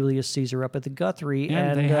did Julius Caesar up at the Guthrie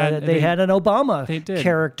and they had an Obama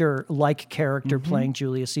character playing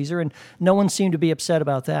Julius Caesar, and no one seemed to be upset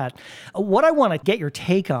about that. What I want to get your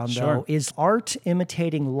take on though is art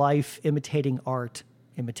imitating life, imitating art,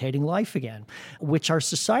 imitating life again, which our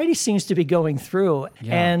society seems to be going through.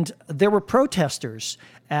 Yeah. And there were protesters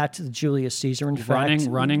at Julius Caesar. In fact,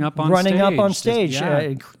 running up on stage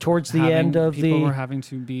towards the end of people were having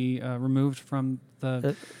to be removed from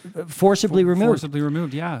the forcibly removed. Forcibly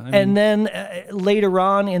removed, yeah. And then later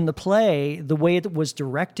on in the play, the way it was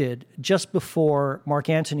directed, just before Mark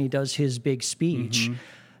Antony does his big speech,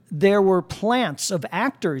 there were plants of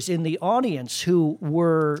actors in the audience who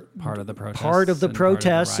were part of the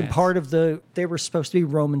protests and part of the they were supposed to be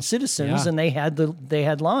Roman citizens, and they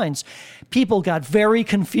had lines. People got very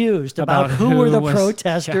confused about who were the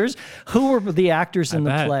protesters, who were the actors in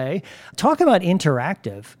the play. Talk about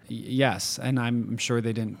interactive. Yes, and I'm sure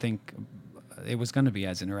they didn't think it was going to be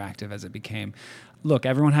as interactive as it became. Look,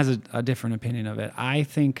 everyone has a different opinion of it. I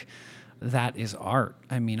think that is art.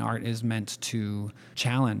 I mean, art is meant to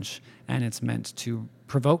challenge, and it's meant to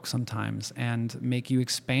provoke sometimes and make you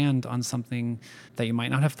expand on something that you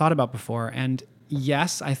might not have thought about before. And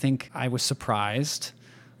yes, I think I was surprised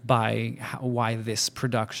by why this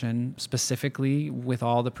production, specifically with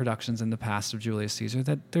all the productions in the past of Julius Caesar,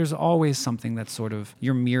 that there's always something that's sort of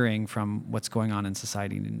you're mirroring from what's going on in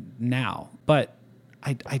society now. But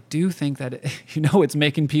I do think that, it's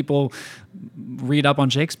making people read up on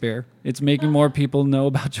Shakespeare. It's making more people know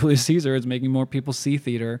about Julius Caesar. It's making more people see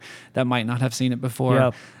theater that might not have seen it before.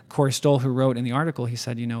 Yeah. Corey Stoll, who wrote in the article, he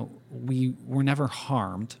said, we were never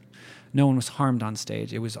harmed. No one was harmed on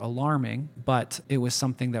stage. It was alarming, but it was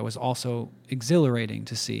something that was also exhilarating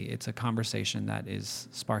to see. It's a conversation that is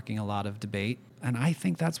sparking a lot of debate. And I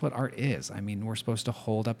think that's what art is. I mean, we're supposed to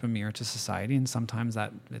hold up a mirror to society, and sometimes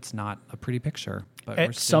that it's not a pretty picture, but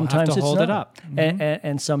we still have to hold it up.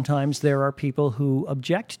 And sometimes there are people who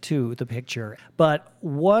object to the picture. But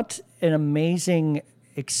what an amazing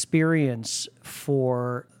experience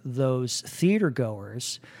for those theater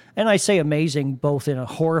goers. And I say amazing both in a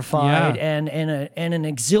horrified and an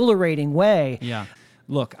exhilarating way. Yeah.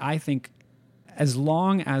 Look, I think as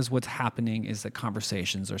long as what's happening is that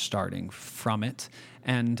conversations are starting from it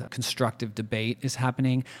and constructive debate is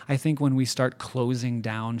happening, I think when we start closing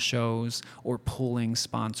down shows or pulling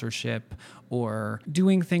sponsorship or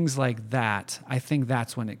doing things like that, I think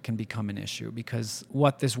that's when it can become an issue, because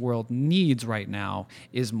what this world needs right now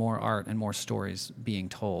is more art and more stories being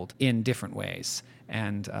told in different ways,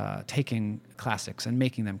 and taking classics and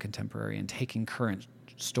making them contemporary and taking current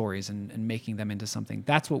stories and making them into something.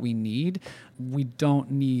 That's what we need. We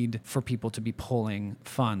don't need for people to be pulling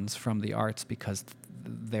funds from the arts because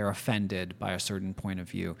they're offended by a certain point of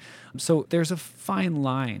view. So there's a fine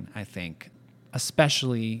line, I think,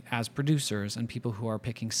 especially as producers and people who are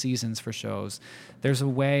picking seasons for shows. There's a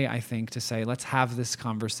way, I think, to say, let's have this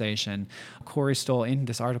conversation. Corey Stoll, in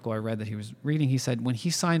this article I read that he was reading, he said when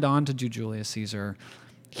he signed on to do Julius Caesar,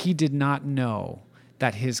 he did not know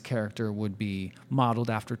that his character would be modeled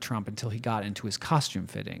after Trump until he got into his costume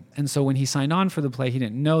fitting. And so when he signed on for the play, he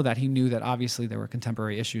didn't know that. He knew that obviously there were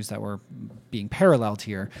contemporary issues that were being paralleled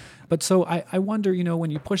here. But so I wonder, when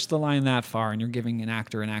you push the line that far and you're giving an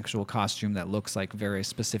actor an actual costume that looks like a very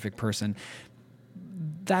specific person,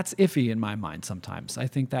 that's iffy in my mind sometimes. I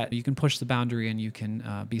think that you can push the boundary and you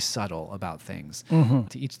can be subtle about things. To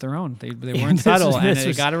each their own. They weren't subtle, and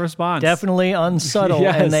they got a response. Definitely unsubtle,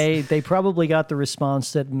 Yes. and they probably got the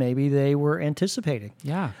response that maybe they were anticipating.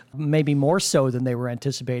 Yeah. Maybe more so than they were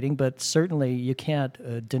anticipating, but certainly you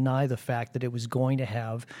can't deny the fact that it was going to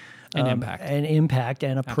have An impact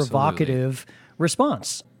and a provocative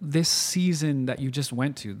response. This season that you just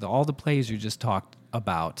went to, all the plays you just talked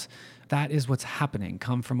about, that is what's happening.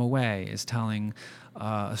 Come From Away is telling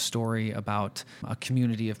a story about a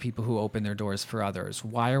community of people who open their doors for others.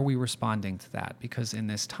 Why are we responding to that? Because in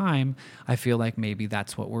this time, I feel like maybe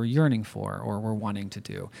that's what we're yearning for or we're wanting to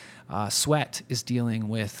do. Sweat is dealing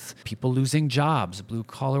with people losing jobs,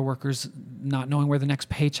 blue-collar workers not knowing where the next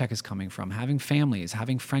paycheck is coming from, having families,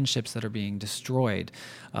 having friendships that are being destroyed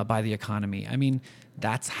by the economy. I mean,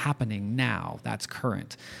 that's happening now. That's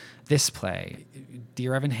current. This play,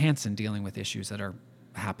 Dear Evan Hansen, dealing with issues that are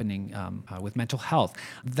happening with mental health.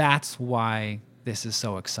 That's why this is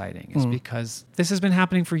so exciting, is because this has been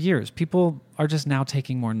happening for years. People are just now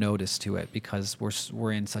taking more notice to it because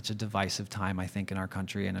we're in such a divisive time, I think, in our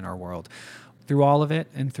country and in our world. Through all of it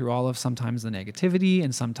and through all of sometimes the negativity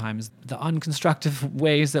and sometimes the unconstructive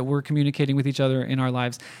ways that we're communicating with each other in our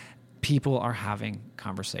lives, people are having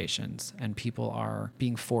conversations and people are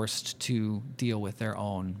being forced to deal with their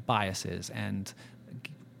own biases and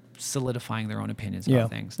solidifying their own opinions about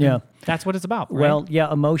things. Yeah. And that's what it's about, right? Well,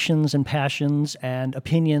 yeah, emotions and passions and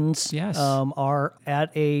opinions are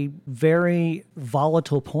at a very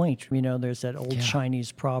volatile point. You know, there's that old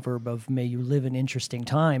Chinese proverb of may you live in interesting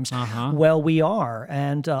times. Well, we are.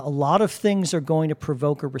 And a lot of things are going to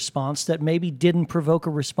provoke a response that maybe didn't provoke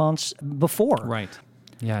a response before. Right.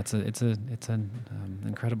 Yeah, it's an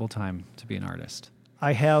incredible time to be an artist.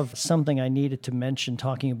 I have something I needed to mention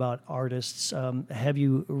talking about artists. Have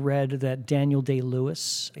you read that Daniel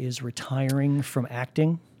Day-Lewis is retiring from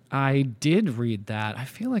acting? I did read that. I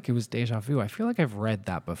feel like it was deja vu. I feel like I've read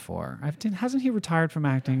that before. Hasn't he retired from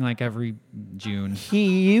acting like every June?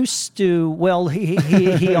 He used to. Well,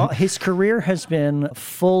 his career has been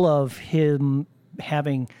full of him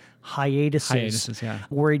having hiatuses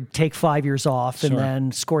where he'd take 5 years off and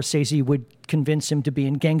then Scorsese would convince him to be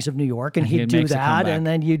in Gangs of New York and he'd do that and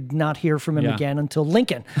then you'd not hear from him again until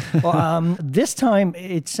Lincoln. This time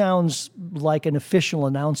it sounds like an official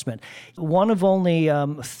announcement. One of only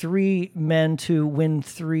 3 men to win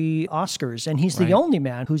 3 Oscars, and he's the only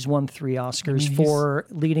man who's won 3 Oscars for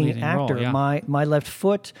leading actor. Role, My Left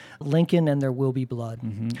Foot, Lincoln, and There Will Be Blood.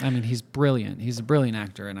 I mean, he's brilliant. He's a brilliant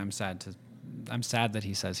actor, and I'm sad that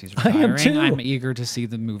he says he's retiring. I am too. I'm eager to see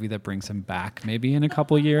the movie that brings him back, maybe in a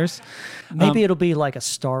couple years. Maybe it'll be like a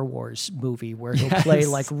Star Wars movie where he'll play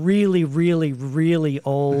like really, really, really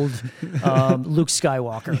old Luke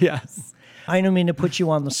Skywalker. Yes. I don't mean to put you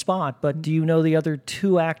on the spot, but do you know the other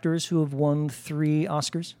 2 actors who have won 3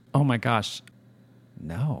 Oscars? Oh my gosh.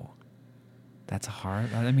 No. That's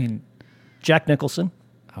hard. I mean... Jack Nicholson.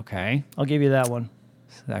 Okay. I'll give you that one.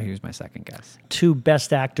 Here's my second guess. 2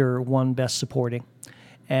 Best Actor, 1 Best Supporting.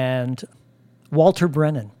 And Walter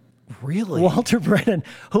Brennan. Really? Walter Brennan,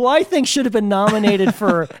 who I think should have been nominated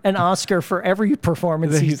for an Oscar for every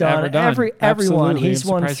performance he's done. Everyone. He's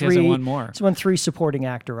won 3. He's won 3 supporting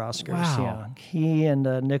actor Oscars. Wow. Yeah. He and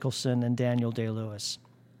Nicholson and Daniel Day-Lewis.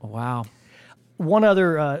 Wow. One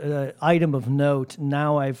other item of note.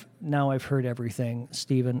 Now I've heard everything,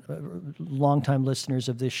 Stephen. Longtime listeners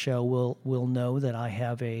of this show will know that I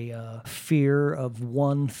have a fear of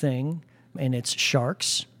one thing, and it's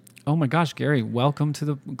sharks. Oh my gosh, Gary, welcome to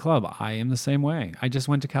the club. I am the same way. I just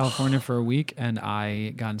went to California for a week and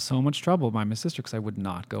I got in so much trouble by my sister because I would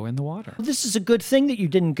not go in the water. This is a good thing that you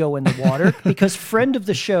didn't go in the water because friend of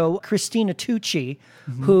the show, Christina Tucci,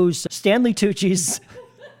 who's Stanley Tucci's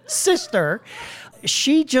sister,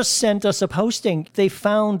 she just sent us a posting. They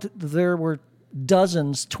found there were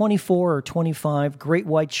dozens, 24 or 25 great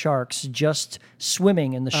white sharks just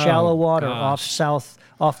swimming in the shallow water off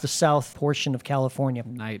the south portion of California.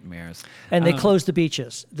 Nightmares. And they closed the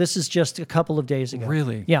beaches. This is just a couple of days ago.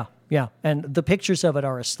 Really? Yeah. And the pictures of it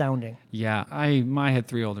are astounding. Yeah. I had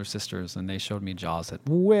 3 older sisters, and they showed me Jaws at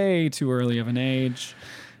way too early of an age.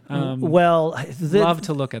 Love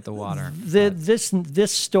to look at the water.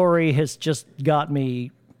 This story has just got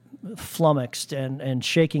me flummoxed and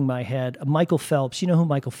shaking my head. Michael Phelps, you know who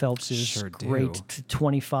Michael Phelps is? Sure do. Great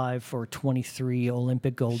 25 or 23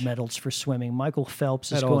 Olympic gold medals for swimming. Michael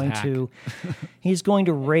Phelps is he's going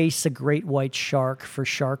to race a great white shark for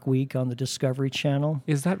Shark Week on the Discovery Channel.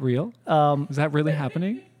 Is that real? Is that really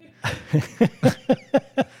happening?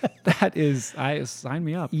 That is, sign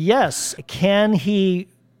me up. Yes. Can he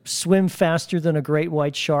swim faster than a great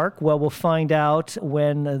white shark? Well, we'll find out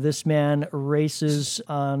when this man races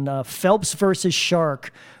on Phelps versus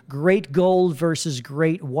Shark, Great Gold versus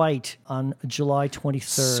Great White on July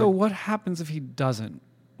 23rd. So what happens if he doesn't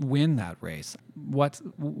win that race? What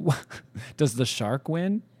does the shark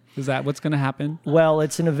win? Is that what's going to happen? Well,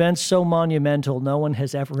 it's an event so monumental, no one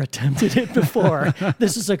has ever attempted it before.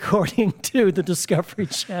 This is according to the Discovery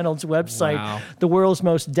Channel's website. Wow. The world's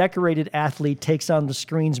most decorated athlete takes on the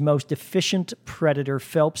screen's most efficient predator.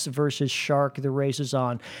 Phelps versus Shark, the race is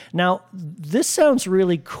on. Now, this sounds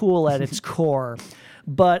really cool at its core,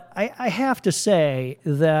 but I have to say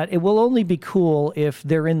that it will only be cool if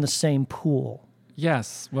they're in the same pool.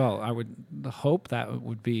 Yes. Well, I would hope that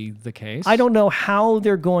would be the case. I don't know how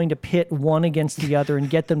they're going to pit one against the other and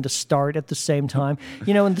get them to start at the same time.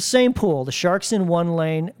 You know, in the same pool, the shark's in one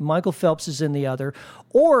lane, Michael Phelps is in the other,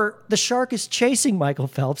 or the shark is chasing Michael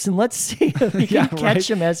Phelps, and let's see if he can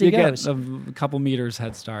catch him as he goes. Get a couple meters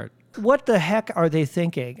head start. What the heck are they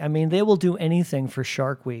thinking? I mean, they will do anything for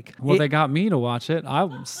Shark Week. Well, they got me to watch it.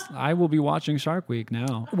 I will be watching Shark Week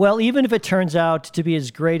now. Well, even if it turns out to be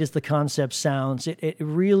as great as the concept sounds, it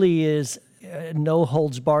really is a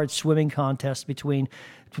no-holds-barred swimming contest between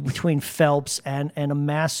Phelps and a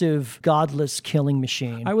massive, godless killing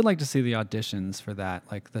machine. I would like to see the auditions for that,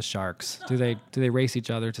 like the sharks. Do they race each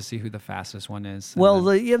other to see who the fastest one is? Well,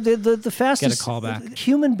 the fastest get a callback.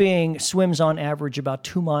 Human being swims on average about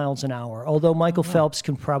 2 miles an hour, although Michael Phelps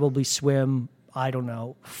can probably swim, I don't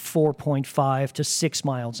know, 4.5 to 6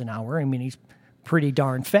 miles an hour. I mean, he's pretty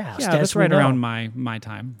darn fast. Yeah, that's right around my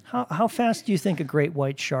time. How fast do you think a great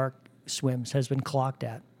white shark swims, has been clocked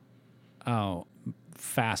at? Oh,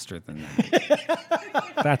 faster than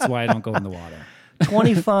that. That's why I don't go in the water.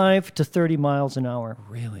 25 to 30 miles an hour.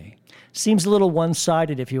 Really? Seems a little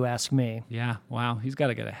one-sided if you ask me. Yeah, wow. He's got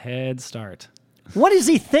to get a head start. What is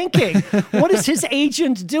he thinking? What is his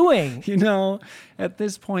agent doing? You know, at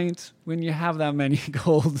this point, when you have that many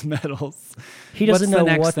gold medals, he doesn't know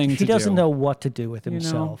what he doesn't know what to do with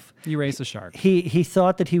himself. You race a shark. He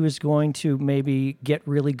thought that he was going to maybe get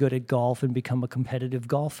really good at golf and become a competitive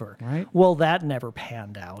golfer. Right. Well, that never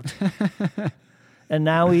panned out. And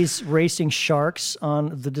now he's racing sharks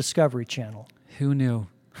on the Discovery Channel. Who knew?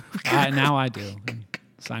 Now I do.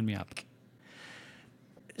 Sign me up.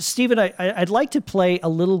 Stephen, I'd like to play a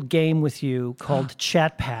little game with you called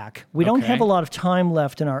Chat Pack. We don't have a lot of time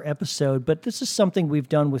left in our episode, but this is something we've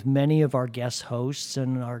done with many of our guest hosts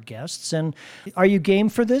and our guests. And are you game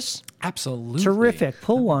for this? Absolutely. Terrific.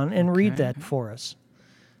 Pull one and read that for us.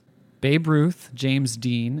 Babe Ruth, James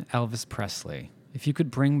Dean, Elvis Presley. If you could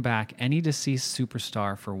bring back any deceased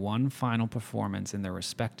superstar for one final performance in their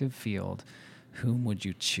respective field, whom would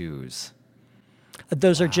you choose?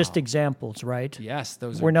 Those are just examples, right? Yes,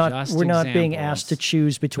 those we're are not, just We're not examples being asked to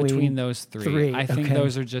choose between those three. I think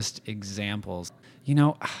those are just examples. You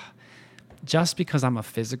know, just because I'm a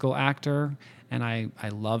physical actor and I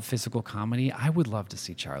love physical comedy, I would love to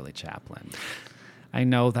see Charlie Chaplin. I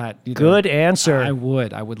know that. Good answer. I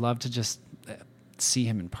would love to just see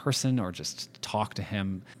him in person or just talk to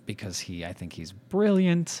him because I think he's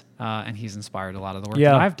brilliant and he's inspired a lot of the work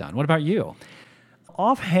that I've done. What about you?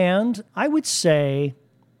 Offhand, I would say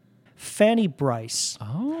Fanny Brice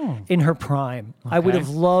in her prime. Okay. I would have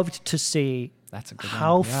loved to see That's a good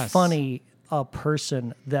how one. Yes. funny a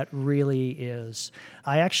person that really is.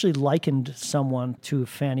 I actually likened someone to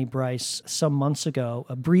Fanny Brice some months ago,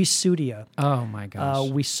 Bree Sudia. Oh, my gosh.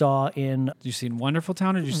 We saw in... Did you see in Wonderful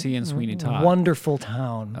Town or did you see in Sweeney Todd? Wonderful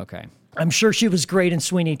Town. Okay. I'm sure she was great in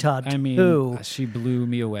Sweeney Todd, I mean, too. she blew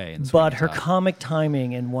me away in Sweeney But her Todd. comic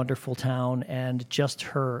timing in Wonderful Town and just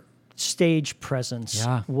her stage presence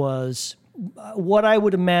was what I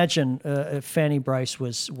would imagine Fanny Brice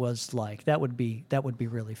was like. That would be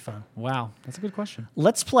really fun. Wow, that's a good question.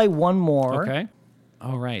 Let's play one more. Okay.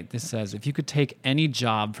 All right. This says, if you could take any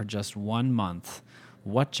job for just 1 month,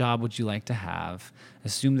 what job would you like to have?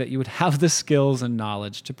 Assume that you would have the skills and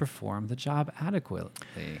knowledge to perform the job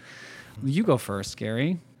adequately. You go first,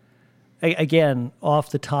 Gary. Again,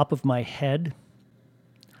 off the top of my head,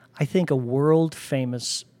 I think a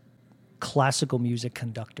world-famous classical music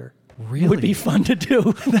conductor would be fun to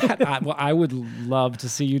do. I would love to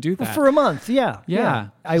see you do that. For a month, yeah.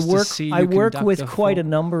 I Just work with quite a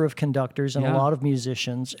number of conductors and a lot of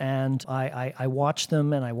musicians, and I watch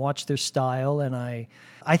them and I watch their style, and I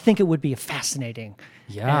think it would be a fascinating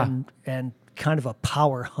and kind of a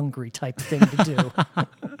power-hungry type thing to do.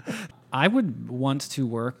 I would want to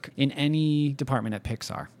work in any department at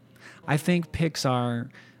Pixar. I think Pixar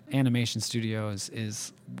animation studios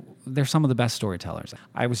they're some of the best storytellers.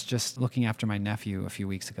 I was just looking after my nephew a few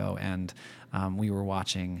weeks ago, and we were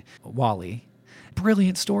watching Wall-E.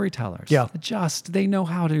 Brilliant storytellers. Yeah. They know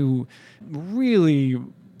how to really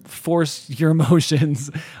force your emotions.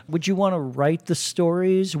 Would you want to write the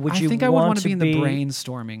stories? I think I would want to be in the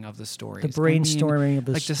brainstorming of the stories. The brainstorming of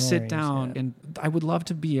the like stories. to sit down, and I would love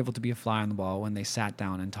to be able to be a fly on the wall when they sat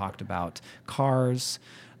down and talked about Cars,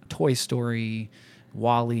 Toy Story,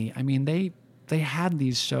 Wall-E. I mean, they had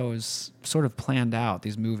these shows sort of planned out,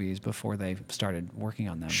 these movies, before they started working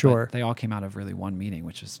on them. Sure. But they all came out of really one meeting,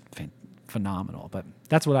 which is phenomenal. But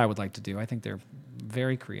that's what I would like to do. I think they're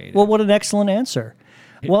very creative. Well, what an excellent answer.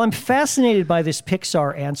 Well, I'm fascinated by this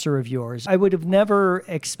Pixar answer of yours. I would have never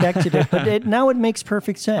expected it, but now it makes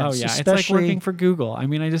perfect sense. Oh, yeah. Especially, it's like working for Google. I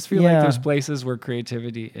mean, I just feel like there's places where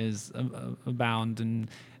creativity is abound and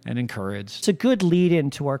encouraged. It's a good lead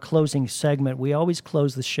into our closing segment. We always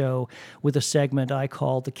close the show with a segment I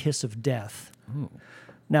call The Kiss of Death. Ooh.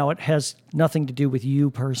 Now, it has nothing to do with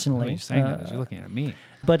you personally. You're saying that as you're looking at me.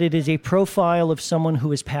 But it is a profile of someone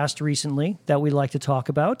who has passed recently that we like to talk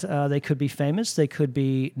about. They could be famous. They could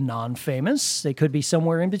be non-famous. They could be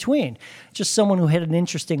somewhere in between. Just someone who had an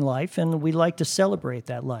interesting life, and we like to celebrate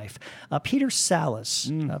that life. Peter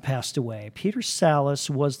Sallis passed away. Peter Sallis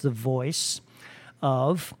was the voice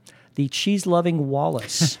of the cheese-loving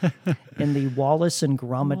Wallace in the Wallace and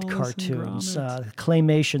Gromit cartoons,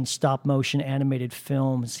 claymation, stop-motion animated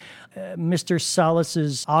films. Mr.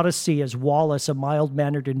 Sallis's odyssey as Wallace, a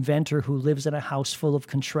mild-mannered inventor who lives in a house full of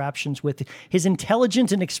contraptions with his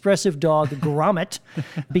intelligent and expressive dog, Gromit,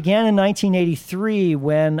 began in 1983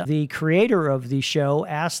 when the creator of the show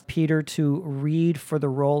asked Peter to read for the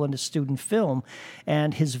role in a student film,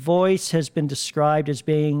 and his voice has been described as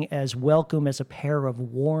being as welcome as a pair of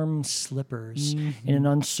warm slippers in an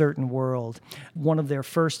uncertain world. One of their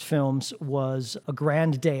first films was A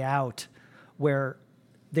Grand Day Out, where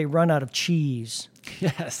they run out of cheese.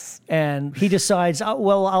 Yes. And he decides,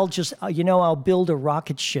 I'll just, I'll build a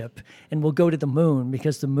rocket ship and we'll go to the moon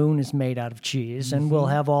because the moon is made out of cheese and we'll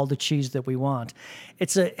have all the cheese that we want.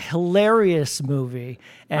 It's a hilarious movie.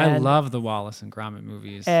 And I love the Wallace and Gromit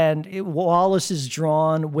movies. And Wallace is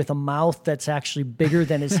drawn with a mouth that's actually bigger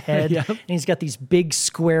than his head. Yep. And he's got these big,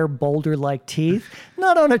 square, boulder-like teeth.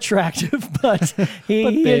 Not unattractive, but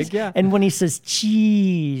he big, is. yeah. And when he says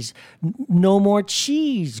cheese, no more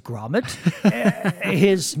cheese, Gromit,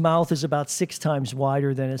 his mouth is about 6 times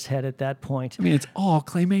wider than his head at that point. I mean, it's all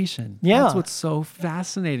claymation. Yeah. That's what's so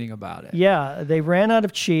fascinating about it. Yeah, they ran out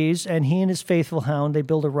of cheese, and he and his faithful hound, they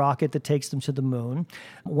build a rocket that takes them to the moon.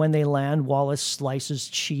 When they land, Wallace slices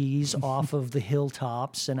cheese off of the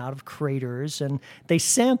hilltops and out of craters, and they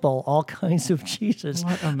sample all kinds of cheeses.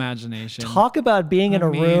 What imagination. Talk about being in a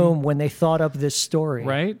room when they thought up this story.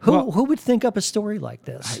 Right? Who would think up a story like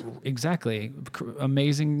this? Exactly.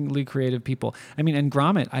 Amazingly creative people. I mean, and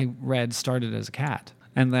Gromit, I read, started as a cat.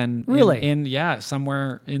 And then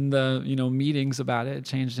somewhere in the meetings about it, it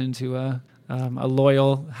changed into a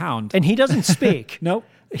loyal hound. And he doesn't speak. Nope.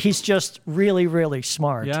 He's just really, really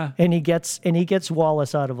smart. Yeah. And he gets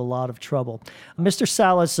Wallace out of a lot of trouble. Mr.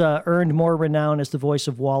 Sallis earned more renown as the voice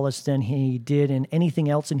of Wallace than he did in anything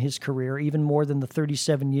else in his career, even more than the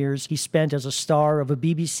 37 years he spent as a star of a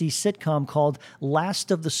BBC sitcom called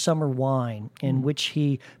Last of the Summer Wine, in which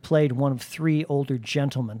he played one of 3 older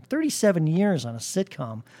gentlemen. 37 years on a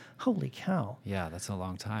sitcom. Holy cow. Yeah, that's a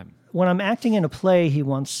long time. When I'm acting in a play, he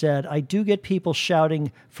once said, I do get people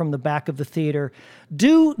shouting from the back of the theater,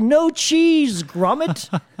 "Do no cheese,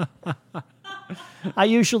 Gromit." I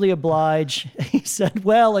usually oblige. He said,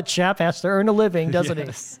 well, a chap has to earn a living, doesn't he?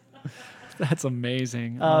 That's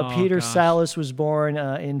amazing. Peter Sallis was born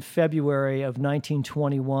in February of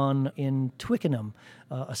 1921 in Twickenham,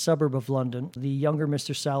 a suburb of London. The younger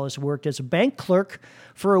Mr. Sallis worked as a bank clerk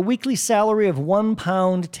for a weekly salary of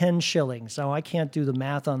 £1 10 shillings. Now, I can't do the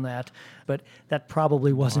math on that, but that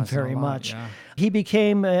probably wasn't very much. Yeah. He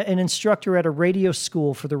became an instructor at a radio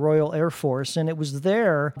school for the Royal Air Force, and it was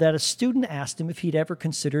there that a student asked him if he'd ever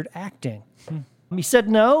considered acting. He said,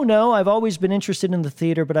 no, I've always been interested in the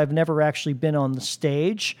theater, but I've never actually been on the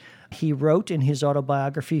stage. He wrote in his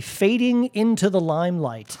autobiography, "Fading into the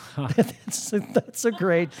Limelight." That's a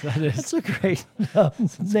great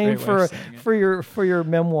name for your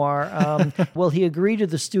memoir. Well, he agreed to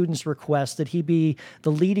the student's request that he be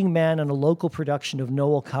the leading man in a local production of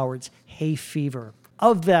Noel Coward's Hay Fever.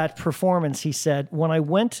 Of that performance, he said, "When I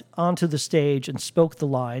went onto the stage and spoke the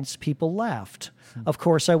lines, people laughed. Of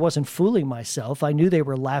course, I wasn't fooling myself. I knew they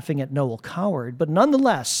were laughing at Noel Coward, but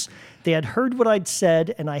nonetheless, they had heard what I'd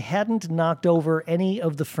said, and I hadn't knocked over any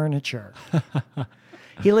of the furniture."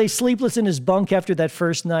 He lay sleepless in his bunk after that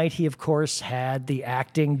first night. He, of course, had the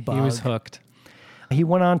acting bug. He was hooked. He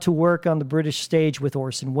went on to work on the British stage with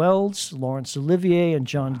Orson Welles, Laurence Olivier, and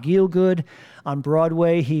John Gielgud. On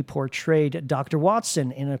Broadway, he portrayed Dr.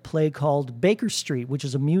 Watson in a play called Baker Street, which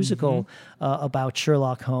is a musical about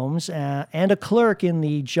Sherlock Holmes, and a clerk in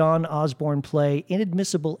the John Osborne play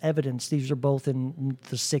Inadmissible Evidence. These are both in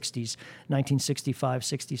the 60s, 1965,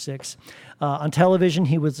 66. On television,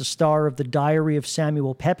 he was the star of The Diary of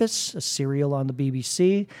Samuel Pepys, a serial on the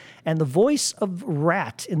BBC, and the voice of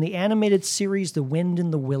Rat in the animated series The Wind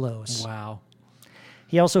in the Willows. Wow.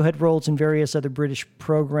 He also had roles in various other British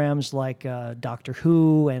programs like Doctor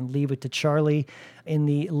Who and Leave It to Charlie. In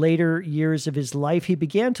the later years of his life, he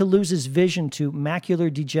began to lose his vision to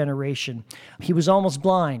macular degeneration. He was almost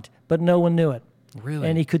blind, but no one knew it. Really?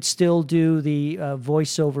 And he could still do the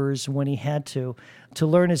voiceovers when he had to. To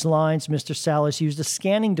learn his lines, Mr. Salas used a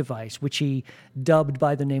scanning device, which he dubbed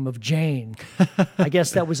by the name of Jane. I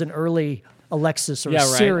guess that was an early Alexis or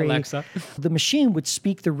Siri. Alexa. The machine would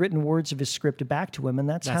speak the written words of his script back to him, and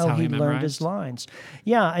that's how he learned his lines.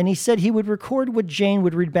 Yeah, and he said he would record what Jane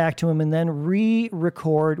would read back to him and then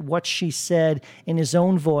re-record what she said in his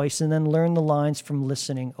own voice and then learn the lines from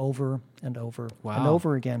listening over and over and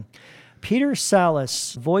over again. Peter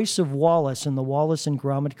Salas, voice of Wallace in the Wallace and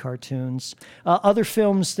Gromit cartoons. Other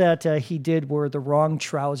films that he did were The Wrong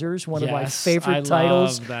Trousers, one of my favorite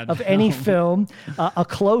titles of any film. A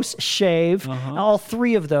Close Shave. All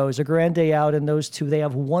three of those, A Grand Day Out and those two, they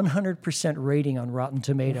have 100% rating on Rotten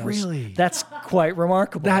Tomatoes. Really? That's quite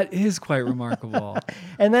remarkable. That is quite remarkable.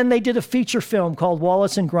 And then they did a feature film called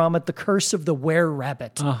Wallace and Gromit, The Curse of the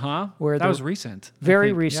Were-Rabbit. That was recent.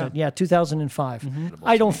 Very recent, 2005.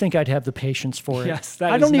 I don't think I'd have the patience for it. Yes,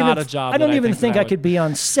 that is not a job. I don't even think I could be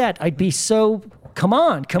on set. I'd be so, come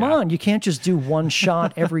on. You can't just do one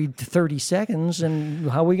shot every 30 seconds.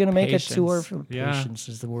 And how are we going to make it to our patience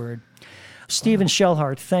is the word. Stephen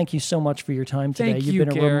Schellhardt, thank you so much for your time today. You've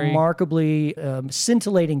been a remarkably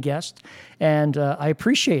scintillating guest, and I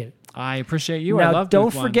appreciate it. I appreciate you. Now, I love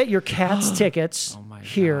don't forget your Cat's tickets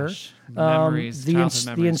here. Gosh. Memories,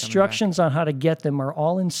 the instructions on how to get them are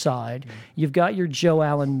all inside. You've got your Joe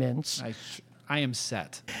Allen mints. I am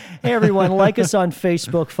set. Hey, everyone, like us on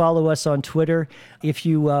Facebook, follow us on Twitter. If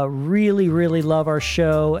you really, really love our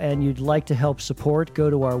show and you'd like to help support, go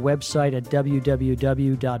to our website at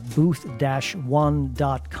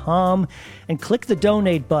www.booth-1.com and click the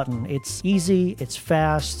donate button. It's easy, it's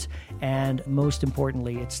fast, and most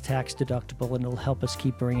importantly, it's tax deductible, and it'll help us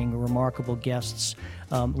keep bringing remarkable guests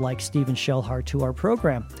like Stephen Schellhardt to our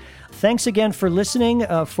program. Thanks again for listening.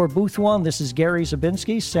 For Booth One, this is Gary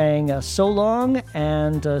Zabinski saying so long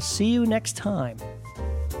and see you next time.